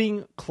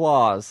scooping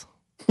claws.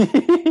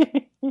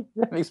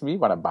 That makes me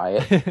want to buy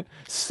it.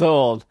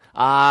 Sold.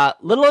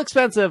 Little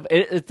expensive.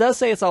 It does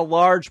say it's a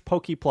large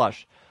Poke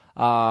plush.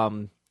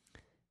 It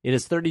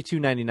is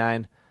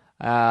 $32.99.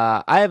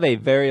 I have a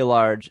very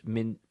large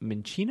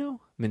Mincino.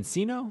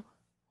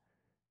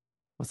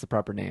 What's the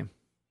proper name?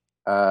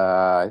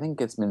 I think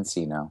it's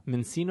Mincino.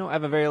 Mincino. I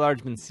have a very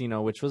large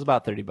Mincino, which was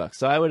about $30.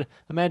 So I would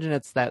imagine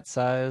it's that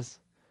size.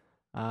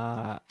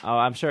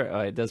 I'm sure.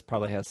 It does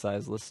probably have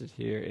size listed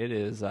here. It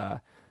is.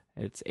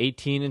 It's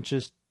 18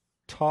 inches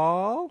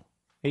tall,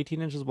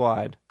 18 inches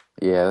wide.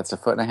 Yeah, that's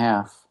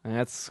 1.5 feet. And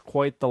that's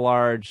quite the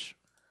large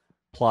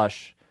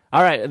plush.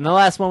 All right, and the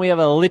last one we have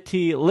a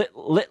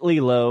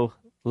Litleo.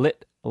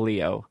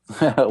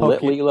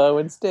 Litleo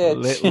and Stitch.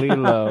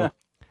 Litleo.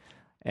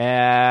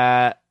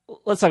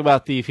 Let's talk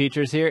about the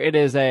features here. It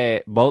is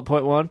a bullet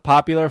point 1,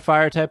 popular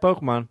fire type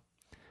Pokemon.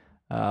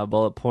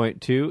 Bullet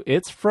point 2,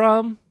 it's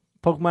from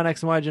Pokemon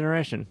X and Y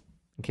generation,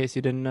 in case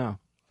you didn't know.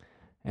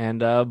 And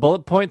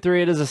bullet point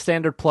 3, it is a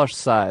standard plush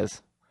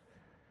size.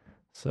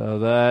 So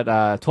that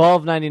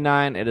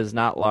 $12.99. It is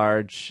not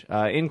large.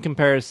 In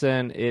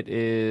comparison, it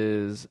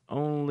is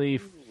only.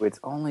 It's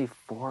only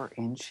 4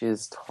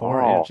 inches tall.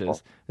 4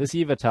 inches. This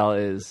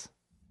Yveltal is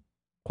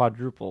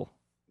quadruple.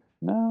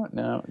 No,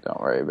 don't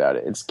worry about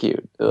it. It's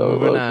cute. Moving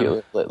Little on.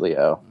 cute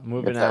Litleo.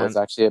 Moving If that was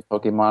on. actually a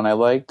Pokemon I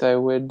liked, I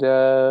would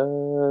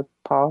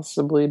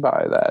possibly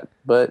buy that.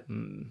 But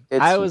I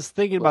it's was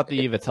thinking about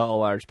the Yveltal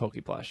large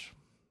Pokeplush.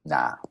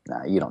 nah,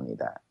 you don't need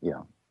that.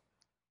 You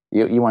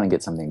want to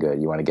get something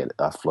good. You want to get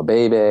a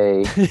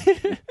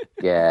Flabébé,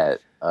 get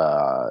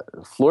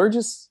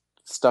Florges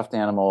stuffed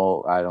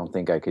animal. I don't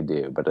think I could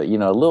do, but a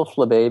little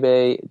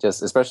Flabébé,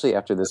 just especially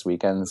after this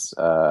weekend's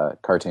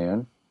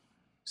cartoon,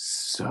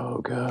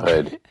 so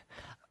good.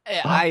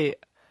 I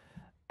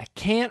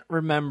can't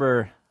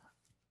remember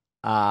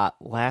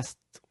last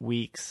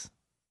week's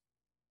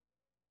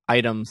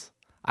items.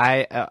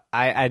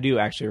 I do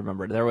actually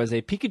remember. There was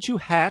a Pikachu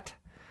hat.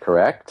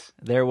 Correct.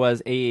 There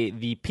was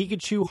the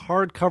Pikachu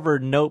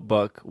hardcover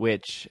notebook,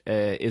 which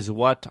is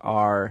what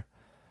our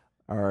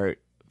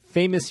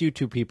famous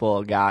YouTube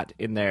people got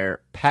in their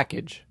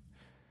package.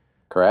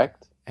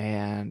 Correct.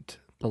 And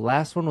the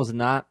last one was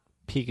not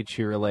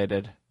Pikachu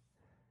related,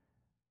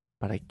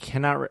 but I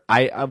cannot.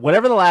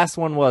 Whatever the last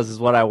one was is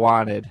what I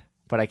wanted,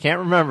 but I can't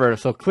remember.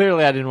 So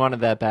clearly, I didn't want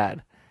it that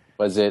bad.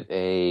 Was it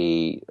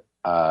a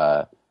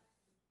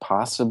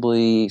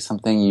possibly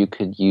something you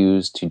could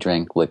use to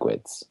drink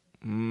liquids?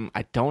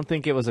 I don't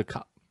think it was a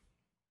cup.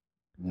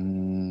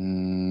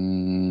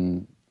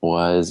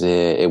 Was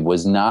it? It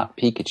was not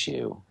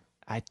Pikachu.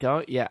 I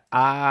don't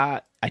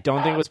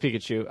think it was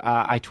Pikachu.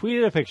 I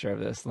tweeted a picture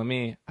of this.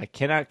 I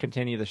cannot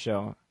continue the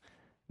show.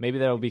 Maybe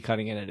that'll be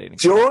cutting and editing.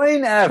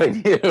 Join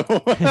Avenue.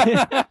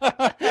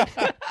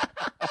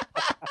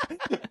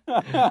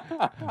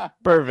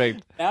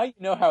 Perfect. Now you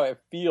know how it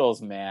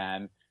feels,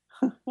 man.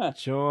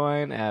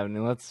 Join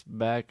Avenue. Let's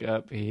back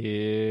up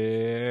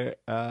here.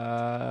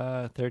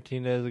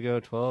 13 days ago,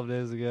 12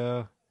 days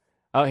ago.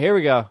 Oh, here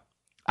we go.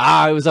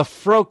 It was a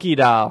Froakie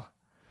doll.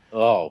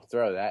 Oh,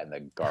 throw that in the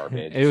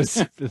garbage. It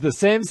was the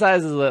same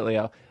size as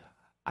Litleo.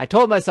 I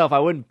told myself I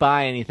wouldn't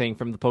buy anything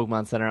from the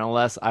Pokemon Center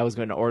unless I was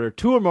going to order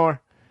 2 or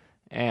more,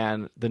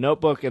 and the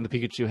notebook and the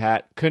Pikachu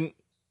hat couldn't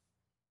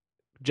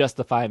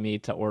justify me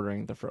to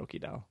ordering the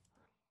Froakie doll.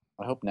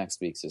 I hope next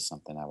week's is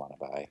something I want to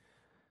buy.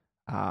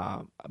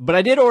 But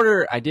I did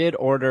order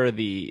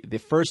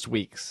the first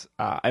week's.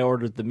 I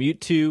ordered the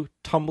Mewtwo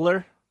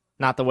tumbler,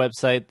 not the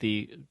website,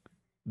 the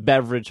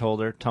beverage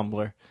holder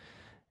tumbler.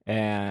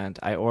 And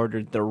I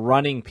ordered the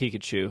Running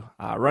Pikachu.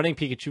 Running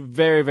Pikachu,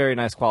 very, very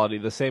nice quality.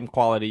 The same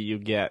quality you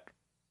get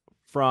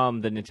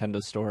from the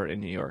Nintendo store in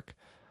New York.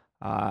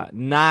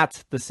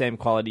 Not the same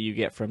quality you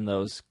get from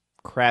those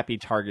crappy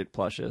Target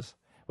plushes,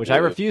 which I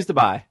refuse to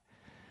buy.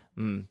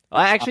 Well,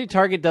 actually,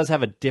 Target does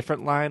have a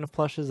different line of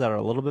plushes that are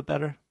a little bit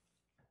better.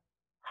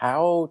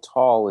 How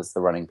tall is the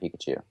Running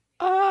Pikachu?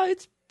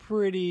 It's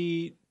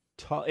pretty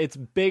tall. It's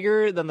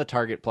bigger than the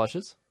Target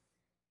plushes,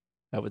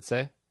 I would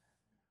say.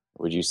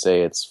 Would you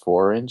say it's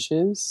 4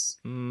 inches?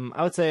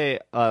 I would say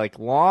like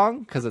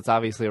long, because it's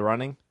obviously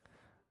running.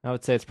 I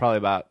would say it's probably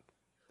about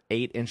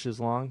 8 inches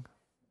long.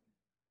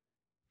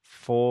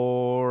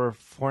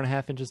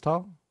 4.5 inches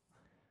tall.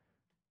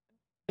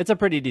 It's a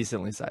pretty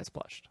decently sized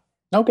plush.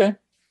 Okay.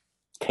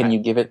 Can you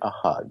give it a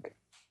hug?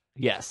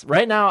 Yes.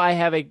 Right now I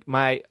have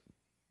my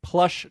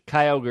plush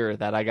Kyogre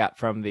that I got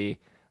from the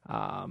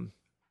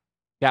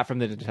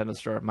Nintendo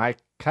store. My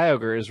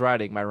Kyogre is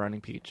riding my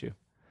Running Pikachu.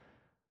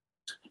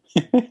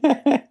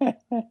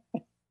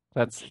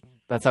 That's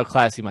how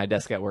classy my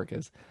desk at work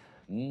is.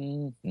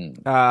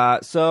 Mm-hmm.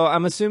 So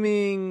I'm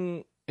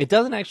assuming it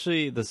doesn't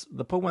actually. The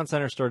Pokemon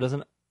Center store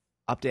doesn't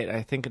update,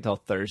 I think, until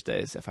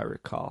Thursdays, if I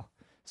recall.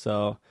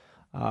 So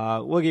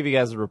we'll give you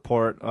guys a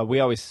report.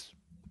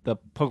 The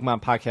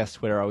Pokemon Podcast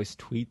Twitter always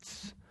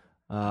tweets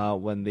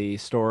when the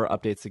store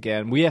updates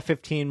again. We have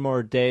 15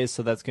 more days,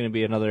 so that's going to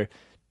be another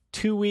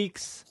 2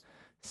 weeks,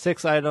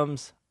 6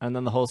 items, and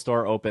then the whole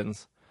store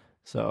opens.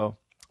 So.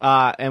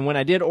 And when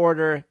I did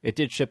order, it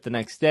did ship the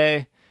next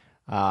day.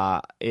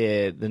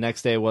 The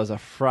next day was a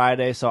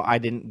Friday, so I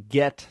didn't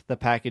get the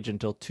package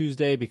until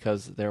Tuesday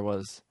because it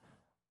was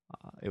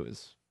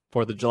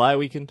 4th of July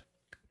weekend.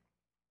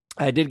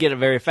 I did get it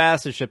very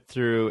fast. It shipped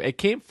through. It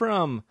came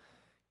from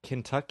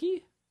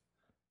Kentucky.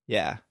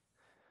 Yeah.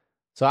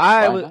 So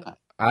I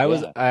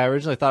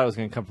originally thought it was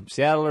going to come from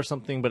Seattle or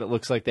something, but it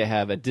looks like they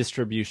have a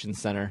distribution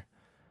center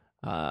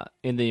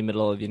in the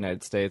middle of the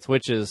United States,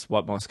 which is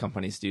what most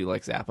companies do,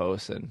 like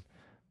Zappos and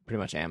pretty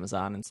much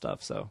Amazon and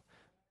stuff. So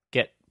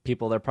get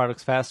people their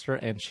products faster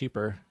and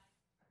cheaper.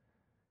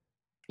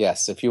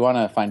 Yes, if you want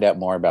to find out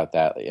more about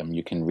that,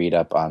 you can read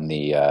up on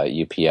the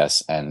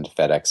UPS and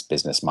FedEx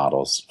business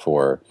models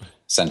for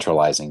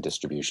centralizing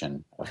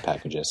distribution of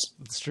packages.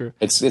 It's true.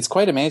 It's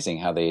quite amazing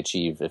how they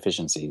achieve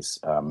efficiencies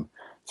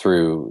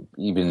through,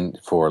 even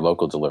for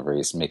local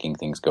deliveries, making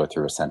things go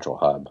through a central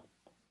hub.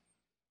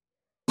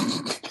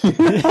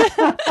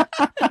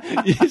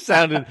 You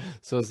sounded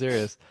so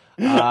serious.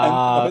 I'm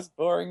the most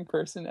boring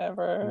person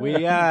ever. We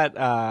got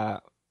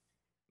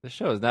the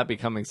show is not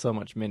becoming so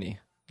much mini.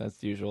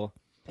 That's usual.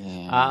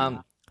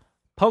 Yeah.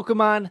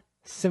 Pokemon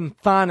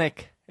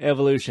Symphonic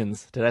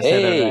Evolutions. Did I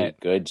say that right?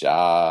 Good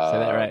job. Say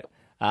that right.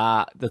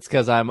 That's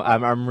because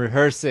I'm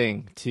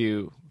rehearsing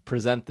to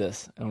present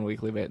this on a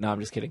weekly basis. No, I'm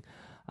just kidding.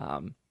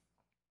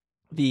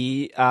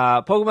 The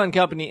Pokemon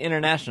Company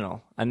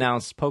International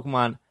announced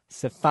Pokemon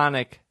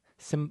Symphonic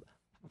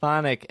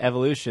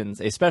Evolutions,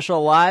 a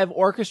special live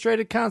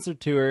orchestrated concert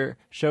tour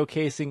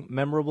showcasing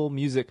memorable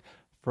music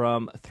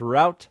from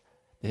throughout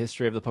the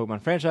history of the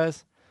Pokemon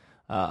franchise,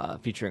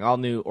 featuring all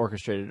new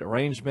orchestrated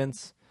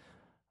arrangements.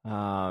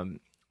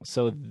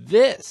 So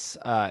this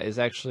is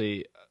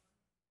actually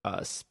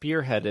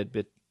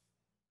spearheaded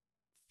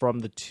from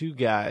the two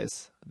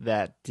guys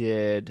that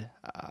did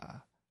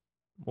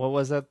what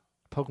was that?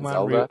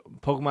 Pokemon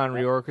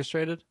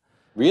Reorchestrated?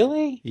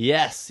 Really?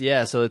 Yes,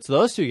 yeah. So it's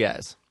those two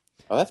guys.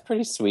 Oh, that's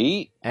pretty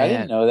sweet. I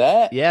didn't know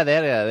that. Yeah, they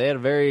had a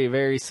very,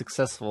 very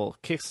successful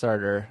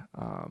Kickstarter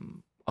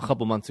a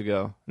couple months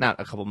ago. Not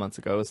a couple months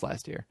ago, it was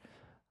last year.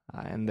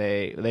 And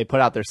they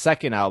put out their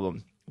second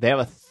album. They have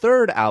a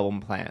third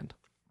album planned.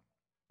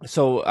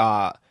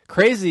 So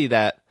crazy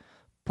that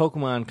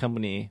Pokemon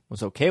Company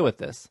was okay with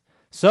this.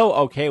 So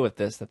okay with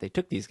this that they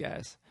took these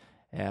guys.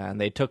 And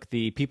they took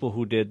the people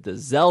who did the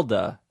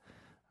Zelda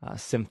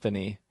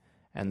symphony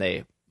and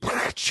they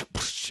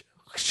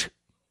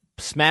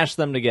smashed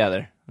them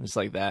together. Just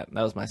like that.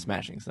 That was my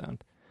smashing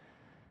sound.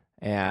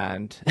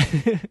 And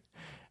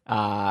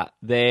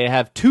they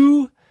have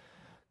two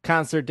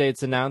concert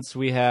dates announced.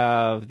 We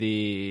have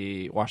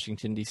the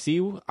Washington, D.C.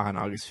 on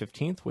August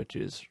 15th, which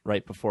is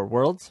right before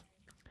Worlds.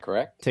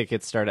 Correct.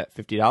 Tickets start at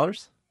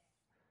 $50.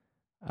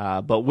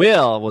 But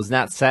Will was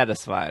not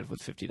satisfied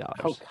with $50.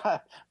 Oh God!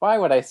 Why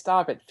would I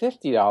stop at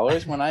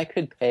 $50 when I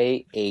could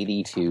pay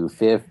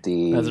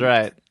 $82.50? That's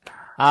right.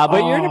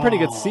 But you're in a pretty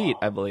good seat,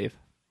 I believe.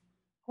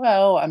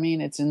 Well, I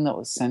mean, it's in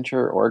the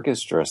center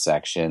orchestra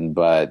section,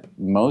 but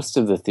most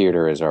of the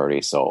theater is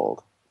already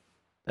sold.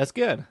 That's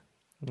good.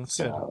 That's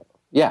good.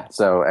 Yeah,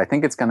 so I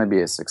think it's going to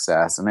be a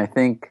success, and I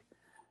think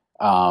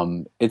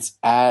it's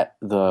at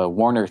the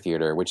Warner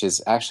Theater, which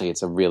is actually,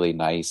 it's a really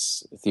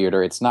nice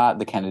theater. It's not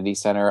the Kennedy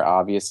Center,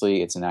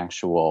 obviously. It's an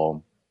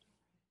actual,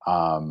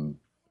 so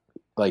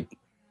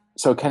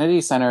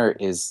Kennedy Center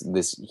is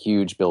this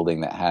huge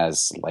building that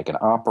has like an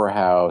opera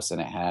house,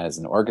 and it has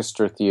an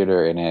orchestra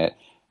theater in it,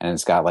 and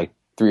it's got like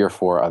 3 or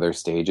 4 other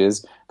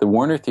stages. The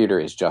Warner Theater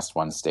is just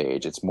one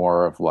stage. It's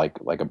more of like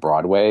a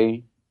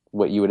Broadway,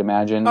 what you would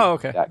imagine. Oh,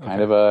 okay. That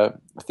kind of a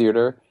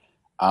theater.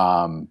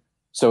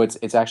 So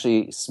it's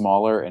actually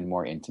smaller and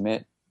more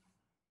intimate.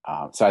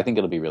 So I think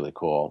it'll be really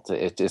cool,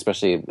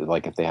 especially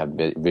like if they have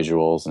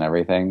visuals and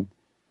everything.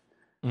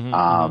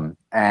 Mm-hmm.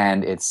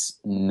 And it's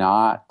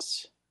not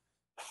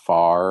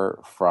far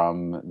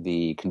from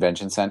the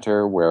convention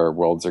center where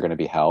Worlds are going to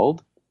be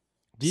held.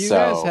 Do you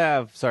guys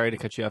have, sorry to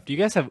cut you off, do you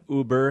guys have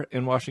Uber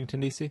in Washington,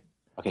 D.C.?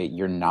 Okay,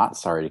 you're not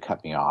sorry to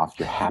cut me off.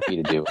 You're happy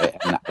to do it.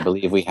 And I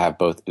believe we have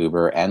both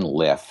Uber and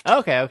Lyft.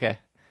 Okay.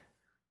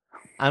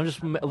 I'm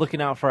just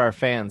looking out for our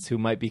fans who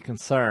might be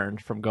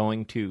concerned from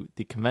going to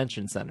the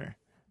convention center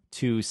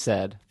to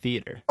said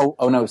theater.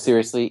 Oh no,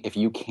 seriously, if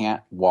you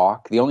can't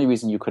walk, the only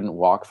reason you couldn't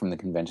walk from the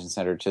convention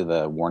center to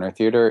the Warner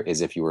Theater is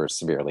if you were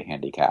severely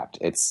handicapped.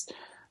 It's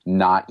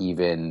not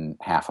even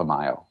half a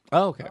mile.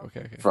 Oh,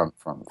 okay. From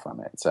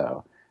it.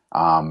 So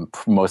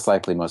most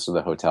likely most of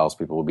the hotels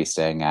people will be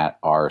staying at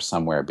are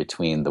somewhere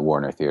between the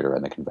Warner Theater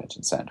and the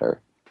convention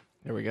center.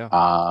 There we go.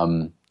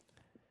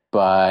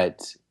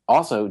 But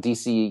also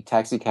DC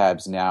taxi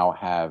cabs now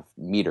have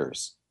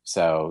meters,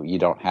 so you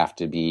don't have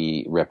to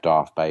be ripped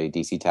off by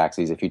DC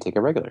taxis if you take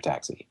a regular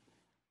taxi.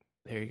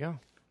 There you go.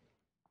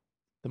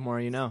 The more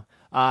you know.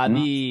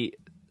 The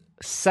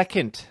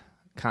second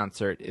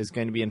concert is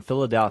going to be in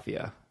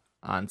Philadelphia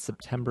on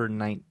September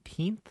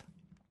 19th.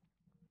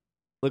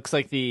 Looks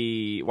like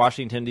the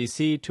Washington,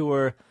 D.C.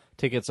 tour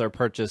tickets are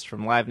purchased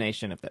from Live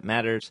Nation, if that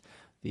matters.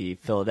 The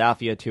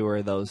Philadelphia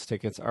tour, those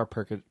tickets are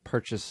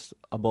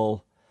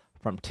purchasable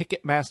from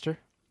Ticketmaster.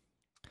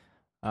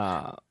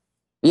 Yeah,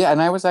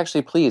 and I was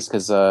actually pleased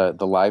because the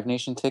Live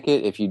Nation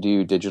ticket, if you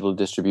do digital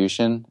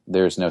distribution,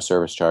 there's no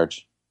service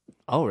charge.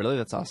 Oh, really?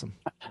 That's awesome.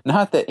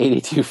 Not that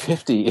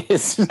 $82.50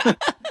 is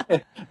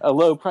a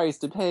low price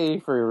to pay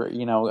for,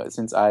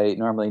 since I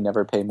normally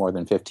never pay more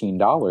than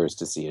 $15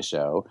 to see a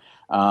show.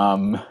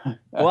 Well,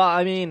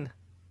 I mean,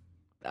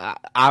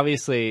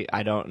 obviously,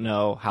 I don't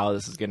know how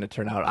this is going to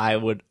turn out. I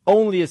would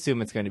only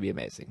assume it's going to be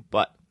amazing.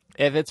 But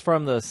if it's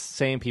from the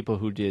same people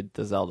who did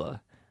the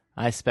Zelda,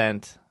 I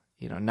spent,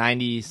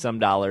 $90-some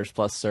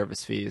plus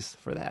service fees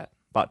for that.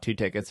 Bought 2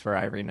 tickets for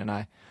Irene and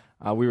I.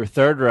 We were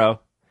third row.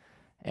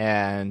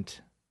 And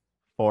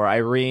for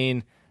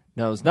Irene,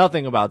 knows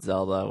nothing about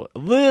Zelda, a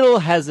little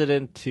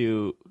hesitant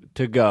to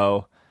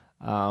go,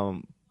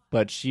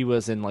 but she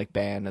was in like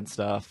band and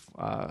stuff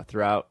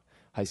throughout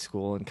high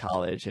school and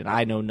college, and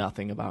I know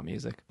nothing about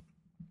music.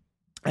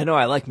 I know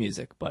I like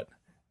music, but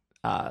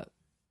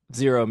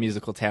zero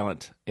musical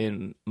talent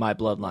in my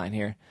bloodline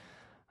here.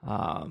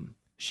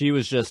 She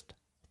was just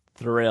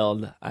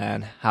thrilled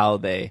on how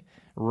they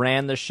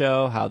ran the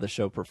show, how the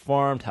show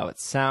performed, how it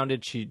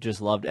sounded. She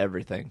just loved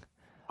everything.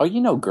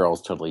 Oh,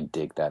 girls totally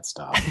dig that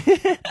stuff.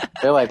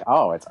 They're like,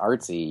 oh, it's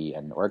artsy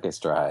and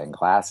orchestra and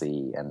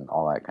classy and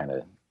all that kind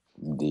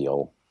of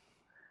deal.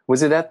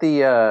 Was it at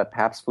the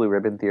Pabst Blue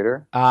Ribbon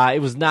Theater?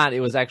 It was not. It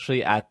was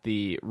actually at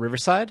the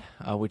Riverside,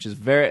 which is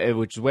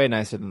way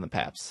nicer than the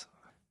Paps.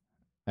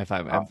 If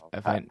I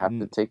have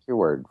to take your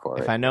word for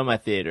it. If I know my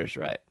theaters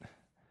right.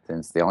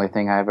 Since the only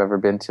thing I've ever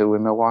been to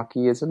in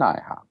Milwaukee is an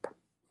IHOP.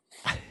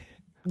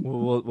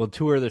 We'll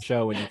tour the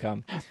show when you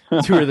come.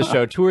 Tour the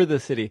show. Tour the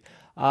city.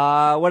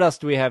 What else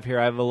do we have here?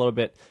 I have a little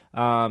bit.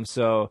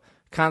 So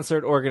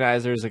concert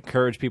organizers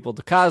encourage people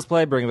to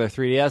cosplay, bring their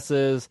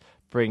 3DSs,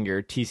 bring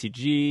your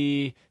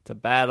TCG to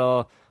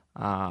battle.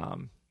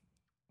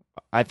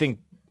 I think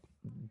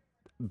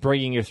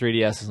bringing your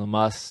 3DS is a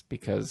must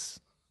because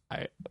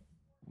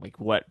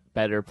what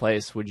better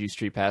place would you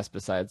street pass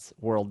besides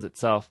Worlds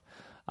itself?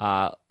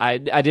 I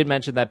did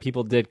mention that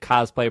people did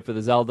cosplay for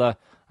the Zelda.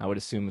 I would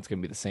assume it's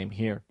going to be the same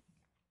here.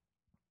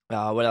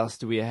 What else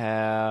do we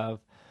have?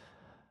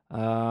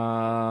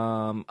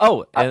 I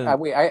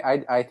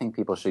think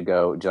people should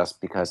go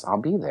just because I'll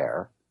be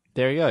there.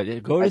 There you go.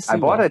 Go to see. I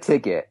bought a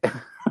ticket.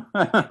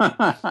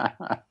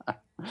 Come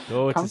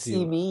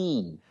see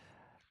me.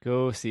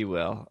 Go see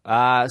Will.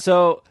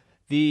 So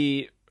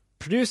the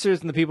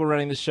producers and the people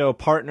running the show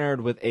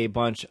partnered with a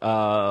bunch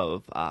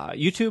of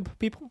YouTube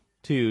people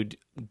to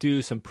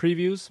do some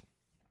previews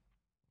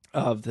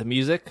of the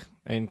music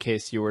in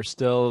case you were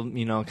still,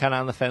 kind of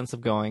on the fence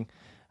of going.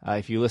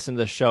 If you listen to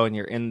the show and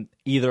you're in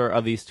either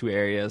of these two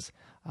areas,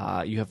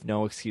 you have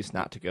no excuse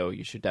not to go.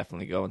 You should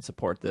definitely go and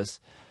support this.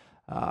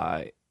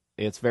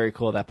 It's very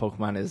cool that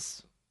Pokemon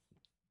is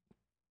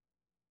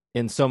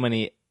in so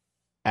many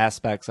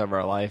aspects of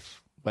our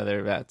life,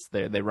 whether that's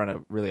they run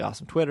a really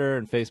awesome Twitter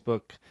and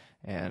Facebook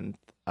and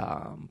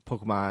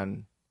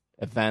Pokemon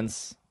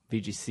events,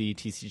 VGC,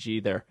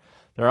 TCG.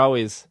 They're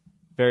always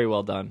very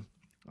well done.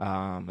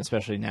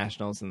 Especially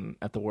nationals and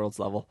at the world's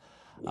level,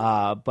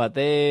 but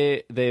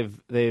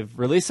they've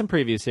released some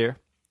previews here.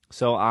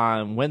 So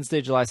on Wednesday,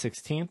 July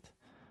 16th,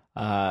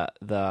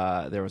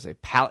 there was a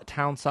Pallet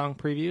Town song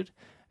previewed,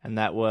 and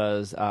that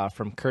was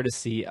from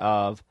courtesy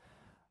of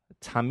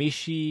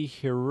Tamishi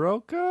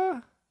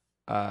Hiroka.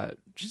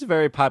 She's a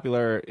very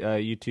popular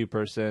YouTube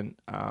person.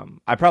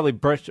 I probably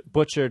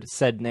butchered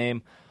said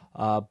name,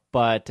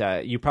 but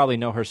you probably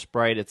know her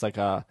sprite. It's like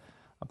a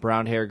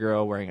brown hair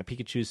girl wearing a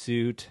Pikachu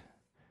suit.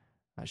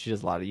 She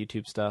does a lot of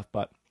YouTube stuff,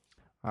 but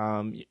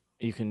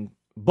you can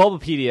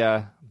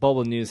Bulbapedia,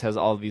 Bulba News has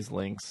all of these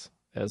links,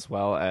 as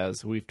well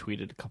as we've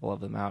tweeted a couple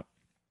of them out.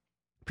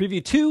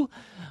 Preview 2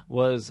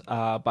 was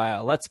by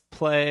a Let's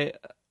Play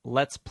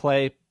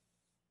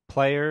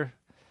player,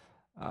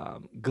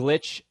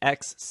 Glitch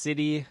X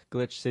City.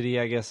 Glitch City,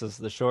 I guess is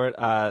the short.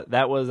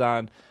 That was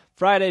on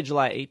Friday,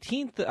 July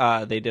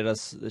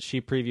 18th.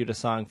 She previewed a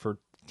song for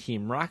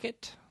Team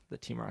Rocket, the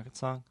Team Rocket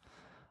song.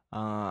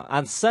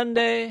 On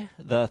Sunday,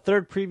 the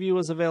third preview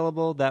was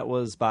available. That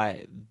was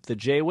by the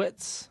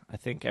J-Wits. I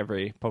think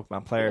every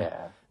Pokemon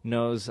player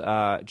knows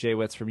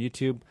J-Wits from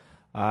YouTube.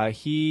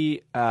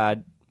 He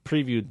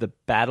previewed the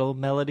Battle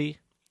Melody.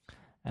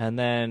 And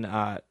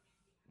then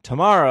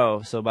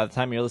tomorrow, so by the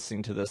time you're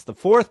listening to this, the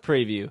fourth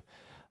preview,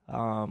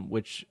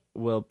 which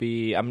will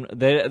be...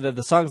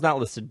 the song's not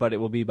listed, but it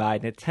will be by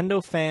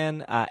Nintendo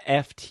Fan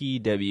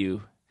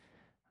FTW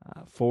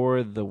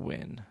for the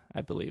Win, I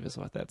believe is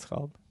what that's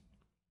called.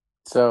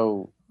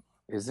 So,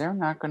 is there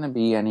not going to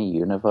be any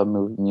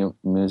Unova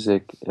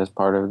music as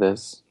part of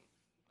this?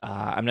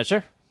 I'm not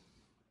sure.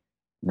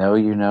 No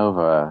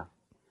Unova.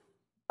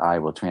 I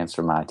will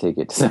transfer my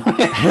ticket to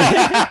somebody.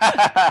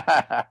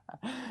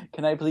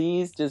 Can I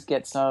please just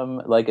get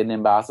some, like a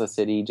Nimbasa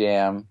City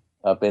jam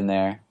up in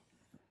there?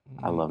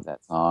 I love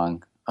that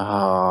song.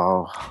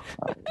 Oh.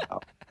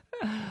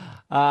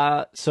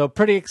 So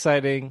pretty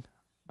exciting.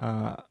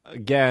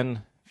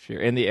 Again, if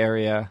you're in the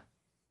area,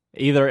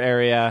 either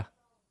area,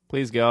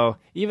 please go.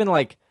 Even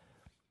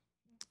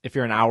if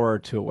you're an hour or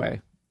two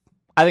away,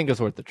 I think it's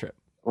worth the trip.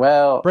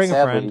 Well, bring sadly,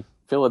 a friend.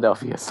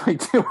 Philadelphia is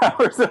 2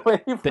 hours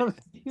away from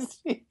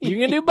DC. You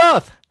can do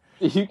both.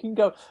 You can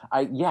go.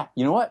 You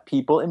know what?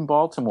 People in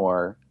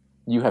Baltimore,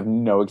 you have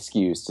no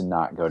excuse to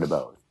not go to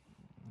both.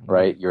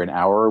 Right? You're an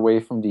hour away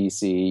from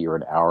DC. You're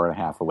an hour and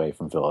a half away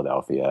from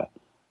Philadelphia.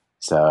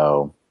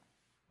 So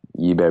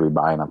you better be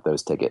buying up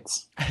those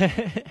tickets.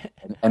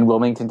 and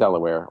Wilmington,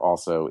 Delaware,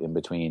 also in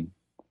between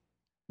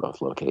both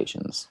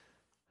locations.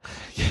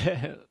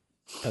 Yeah,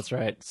 that's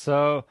right.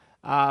 So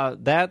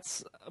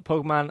that's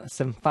Pokemon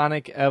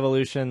Symphonic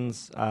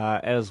Evolutions.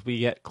 As we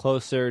get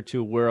closer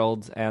to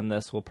Worlds, and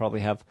this will probably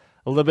have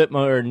a little bit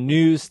more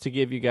news to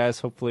give you guys.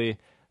 Hopefully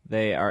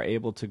they are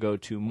able to go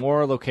to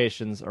more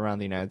locations around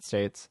the United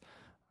States.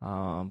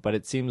 But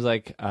it seems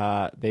like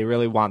they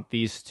really want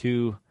these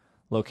two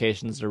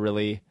locations to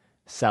really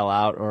sell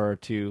out or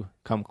to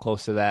come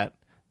close to that.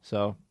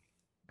 So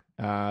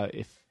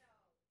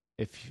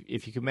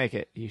if you can make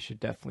it, you should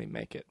definitely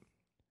make it.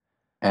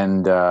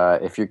 And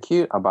if you're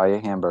cute, I'll buy you a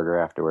hamburger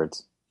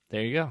afterwards.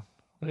 There you go.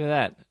 Look at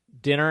that.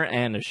 dinner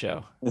and a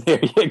show.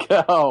 There you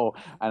go.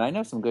 And I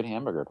know some good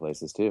hamburger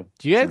places too.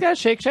 Do you guys got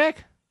Shake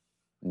Shack?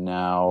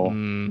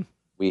 No.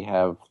 We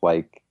have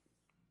like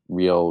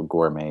real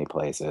gourmet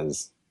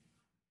places.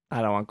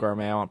 I don't want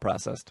gourmet. I want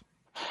processed.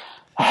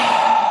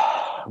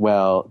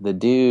 Well, the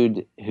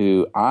dude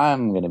who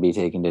I'm going to be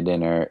taking to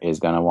dinner is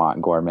going to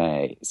want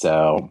gourmet.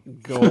 So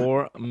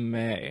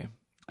gourmet.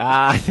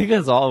 I think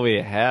that's all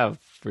we have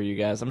for you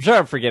guys. I'm sure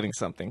I'm forgetting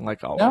something,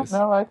 like always.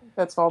 No, I think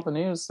that's all the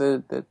news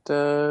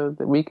that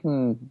we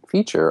can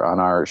feature on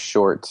our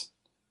short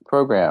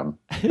program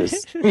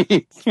this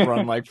week.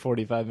 Run like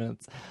 45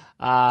 minutes.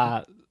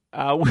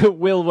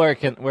 Will, where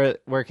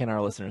can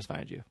our listeners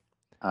find you?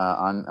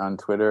 On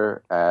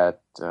Twitter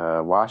at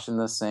Wash in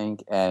the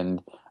Sink,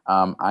 and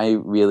I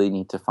really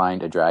need to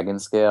find a dragon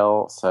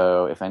scale.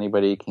 So if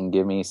anybody can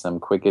give me some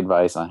quick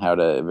advice on how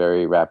to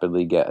very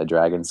rapidly get a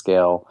dragon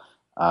scale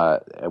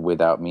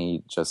without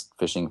me just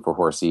fishing for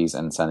horsies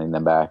and sending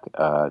them back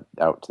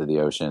out to the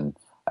ocean,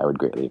 I would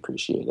greatly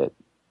appreciate it.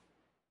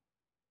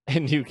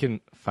 And you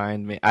can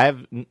find me.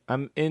 I'm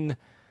in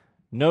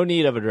no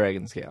need of a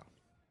dragon scale,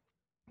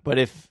 but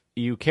if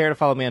you care to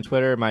follow me on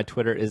Twitter, my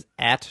Twitter is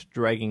at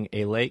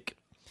 @DraggingALake.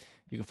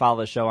 You can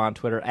follow the show on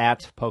Twitter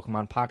at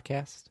Pokemon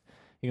Podcast.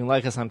 You can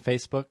like us on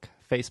Facebook,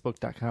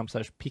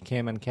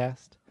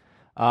 facebook.com/PKMNcast.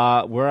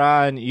 We're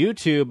on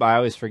YouTube. I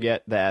always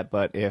forget that,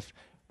 but if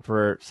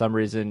for some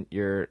reason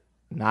you're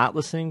not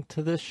listening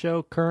to this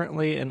show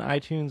currently in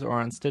iTunes or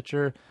on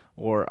Stitcher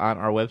or on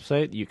our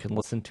website, you can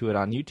listen to it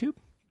on YouTube.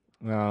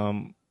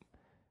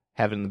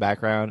 Have it in the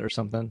background or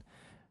something.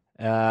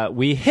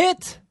 We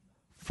hit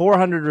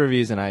 400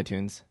 reviews in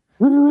iTunes.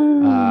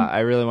 I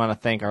really want to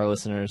thank our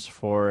listeners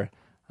for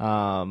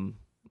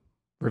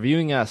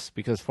reviewing us,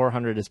 because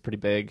 400 is pretty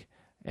big.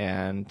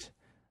 And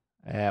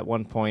at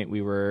one point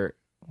we were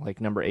like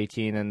number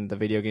 18 in the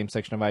video game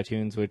section of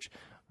iTunes, which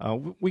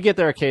we get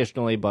there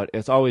occasionally, but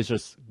it's always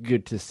just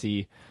good to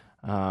see.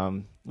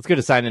 It's good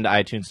to sign into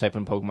iTunes, type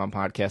in Pokemon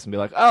Podcast, and be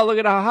like, oh, look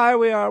at how high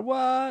we are.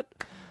 What?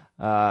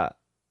 So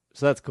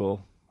that's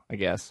cool, I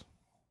guess.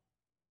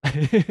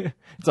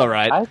 It's all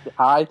right.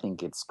 I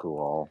think it's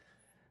cool.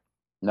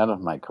 None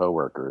of my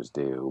coworkers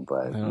do,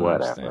 but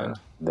whatever. Understand.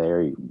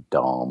 They're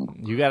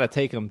dumb. You got to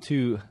take them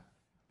to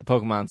the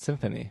Pokemon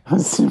Symphony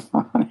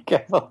Symphonic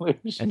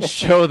Evolutions and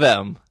show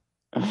them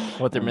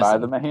what they're missing. Buy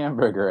them a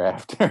hamburger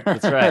after.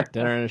 That's right.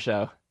 Dinner and a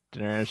show.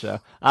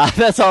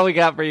 That's all we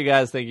got for you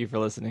guys. Thank you for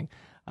listening.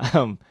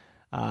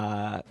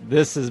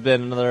 This has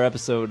been another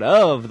episode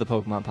of the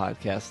Pokemon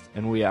Podcast,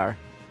 and we are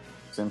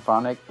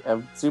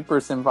Super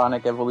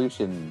Symphonic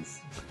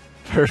Evolutions.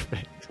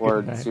 Perfect.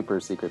 Or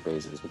Super Secret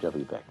Bases, whichever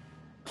you pick.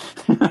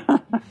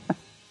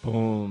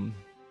 Boom.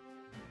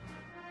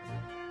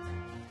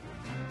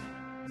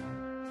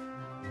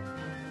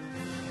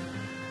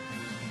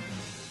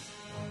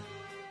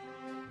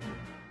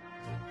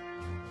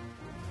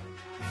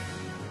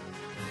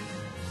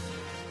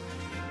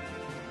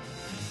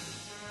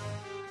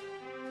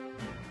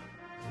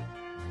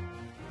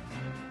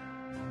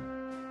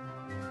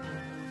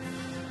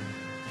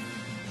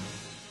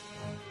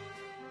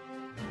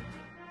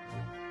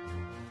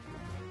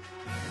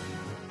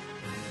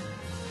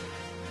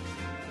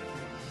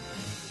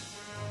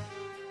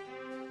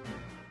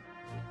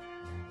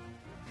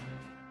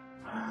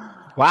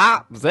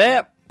 Wow,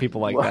 zip.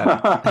 People like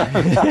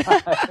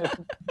that.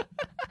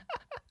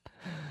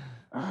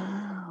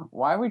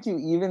 Why would you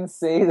even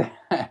say that?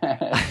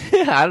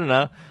 I don't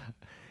know.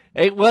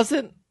 It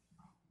wasn't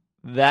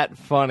that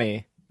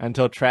funny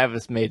until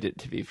Travis made it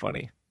to be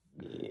funny.